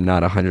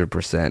not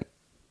 100%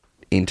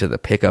 into the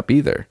pickup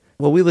either.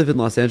 Well, we live in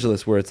Los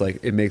Angeles where it's like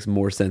it makes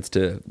more sense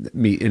to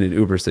meet in an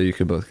Uber so you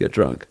can both get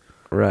drunk.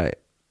 Right.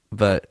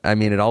 But I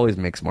mean, it always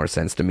makes more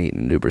sense to meet in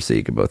an Uber so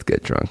you can both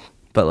get drunk.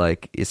 But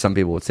like, some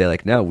people would say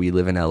like, no, we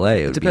live in LA.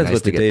 It would be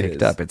nice to get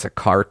picked up. It's a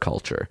car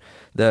culture.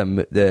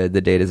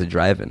 The date is a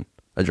drive-in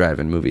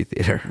movie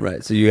theater.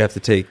 Right. So you have to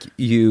take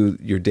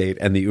your date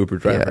and the Uber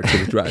driver to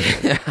the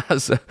drive-in. Yeah.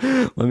 So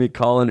let me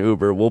call an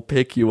Uber. We'll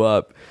pick you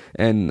up,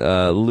 and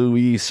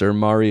Luis or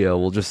Mario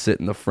will just sit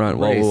in the front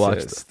while we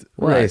watch.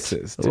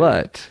 Racist. Dude.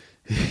 What?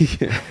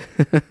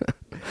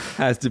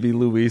 Has to be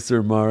Luis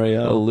or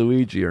Mario. Oh,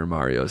 Luigi or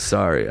Mario.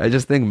 Sorry. I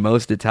just think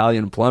most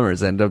Italian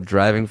plumbers end up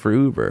driving for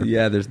Uber.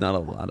 Yeah, there's not a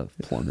lot of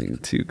plumbing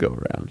to go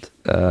around.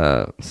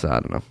 So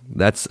I don't know.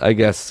 That's, I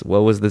guess,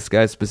 what was this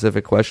guy's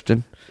specific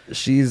question?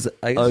 She's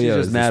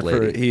just mad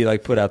for he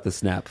like put out the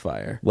snap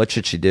fire. What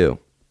should she do?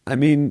 I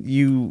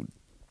mean,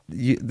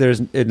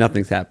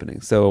 nothing's happening.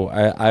 So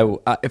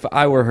I if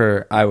I were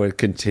her, I would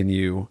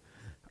continue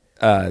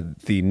don't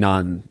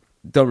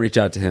reach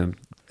out to him.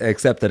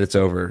 Except that it's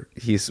over.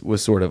 He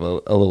was sort of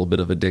a little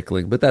bit of a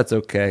dickling, but that's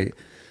okay.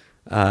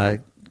 Try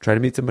to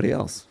meet somebody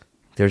else.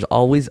 There's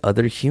always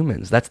other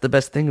humans. That's the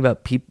best thing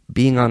about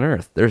being on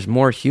Earth. There's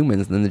more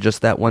humans than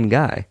just that one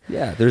guy.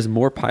 Yeah, there's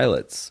more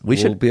pilots.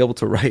 We'll be able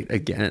to write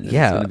again.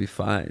 Yeah, it's going to be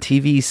fine.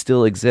 TV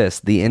still exists.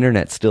 The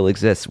internet still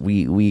exists.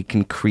 We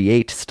can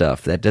create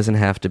stuff that doesn't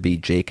have to be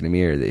Jake and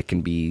Amir. It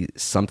can be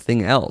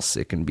something else.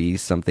 It can be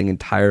something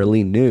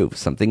entirely new,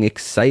 something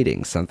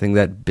exciting, something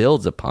that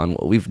builds upon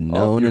what we've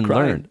known and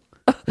learned.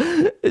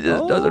 It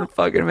just doesn't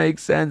fucking make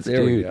sense,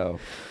 There dude. we go.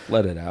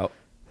 Let it out.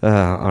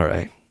 All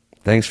right.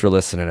 Thanks for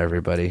listening,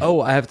 everybody.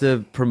 Oh, I have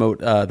to promote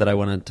that I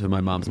went into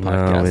my mom's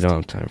podcast. No, we don't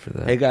have time for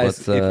that. Hey,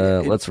 guys.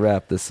 Let's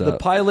wrap this up. The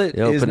pilot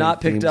is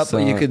not picked up,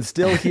 but you can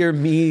still hear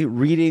me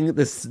reading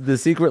the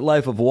Secret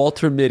Life of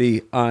Walter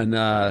Mitty on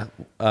my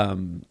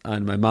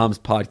mom's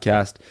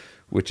podcast,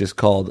 which is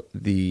called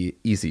The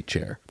Easy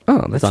Chair. Oh,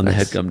 that's it's on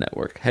nice. the HeadGum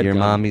Network. Your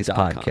mommy's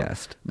headgum.com.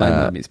 podcast. My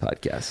mommy's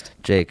podcast.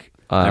 Jake.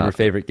 I'm her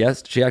favorite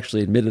guest. She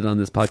actually admitted on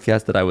this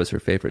podcast that I was her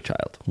favorite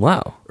child.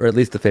 Wow. Or at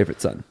least the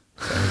favorite son.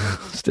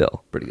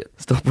 Still pretty good.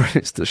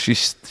 Still, she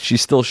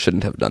still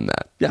shouldn't have done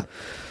that. Yeah.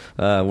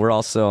 We're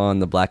also on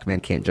the Black Man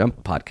Can't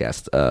Jump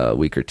podcast a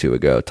week or two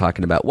ago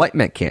talking about White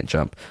Men Can't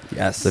Jump.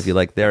 Yes. So if you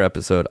like their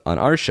episode on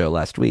our show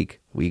last week,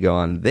 we go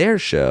on their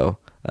show,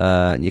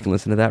 and you can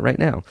listen to that right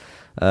now.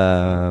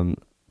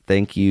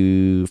 Thank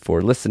you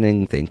for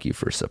listening. Thank you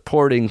for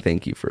supporting.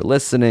 Thank you for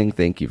listening.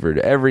 Thank you for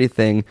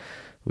everything.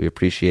 We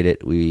appreciate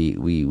it. We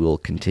will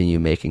continue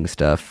making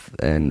stuff,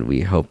 and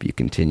we hope you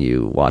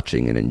continue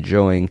watching and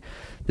enjoying.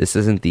 This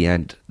isn't the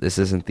end. This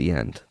isn't the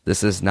end.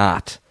 This is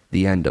not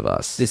the end of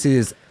us. This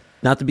is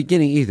not the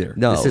beginning either.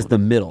 No. This is the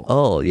middle.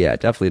 Oh, yeah,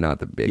 definitely not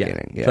the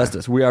beginning. Yeah. Trust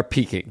us, we are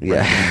peaking.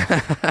 Yeah.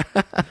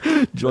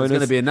 It's going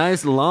to be a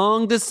nice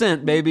long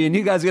descent, baby, and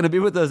you guys are going to be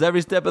with us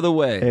every step of the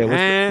way.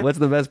 Hey, what's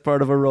the best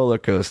part of a roller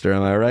coaster?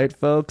 Am I right,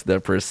 folks? The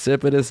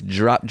precipitous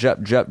drop.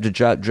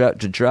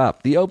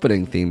 The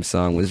opening theme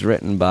song was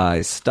written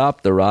by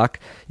Stop the Rock.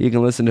 You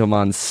can listen to him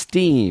on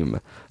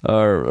Steam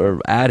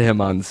or add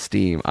him on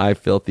Steam.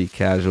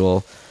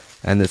 iFilthyCasual.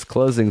 And this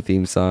closing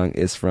theme song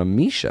is from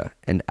Misha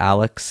and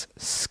Alex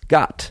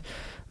Scott.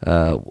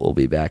 We'll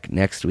be back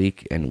next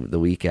week and the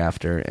week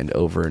after and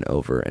over and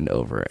over and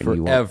over. And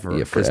forever.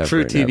 Because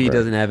True TV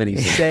doesn't have any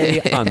say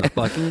on the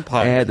fucking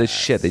podcast. The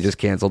shit. They just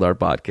canceled our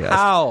podcast.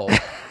 How?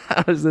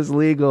 How is this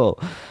legal?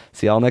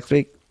 See y'all next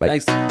week. Bye.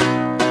 Thanks.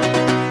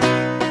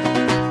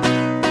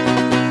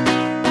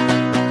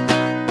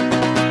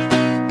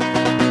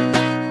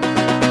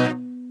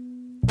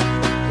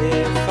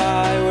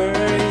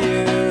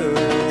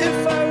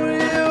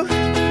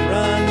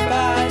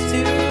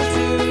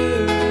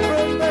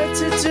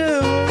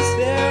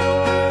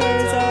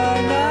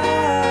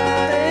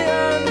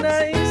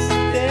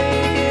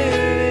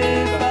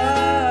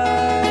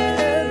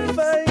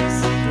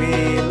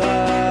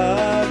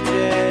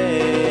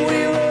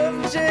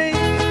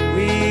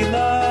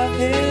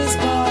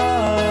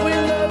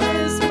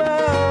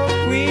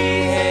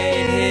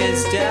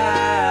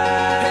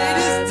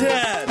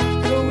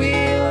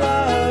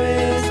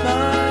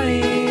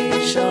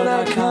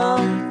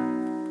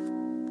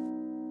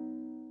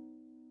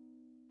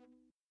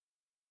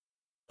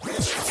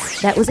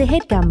 That was a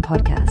HeadGum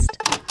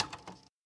podcast.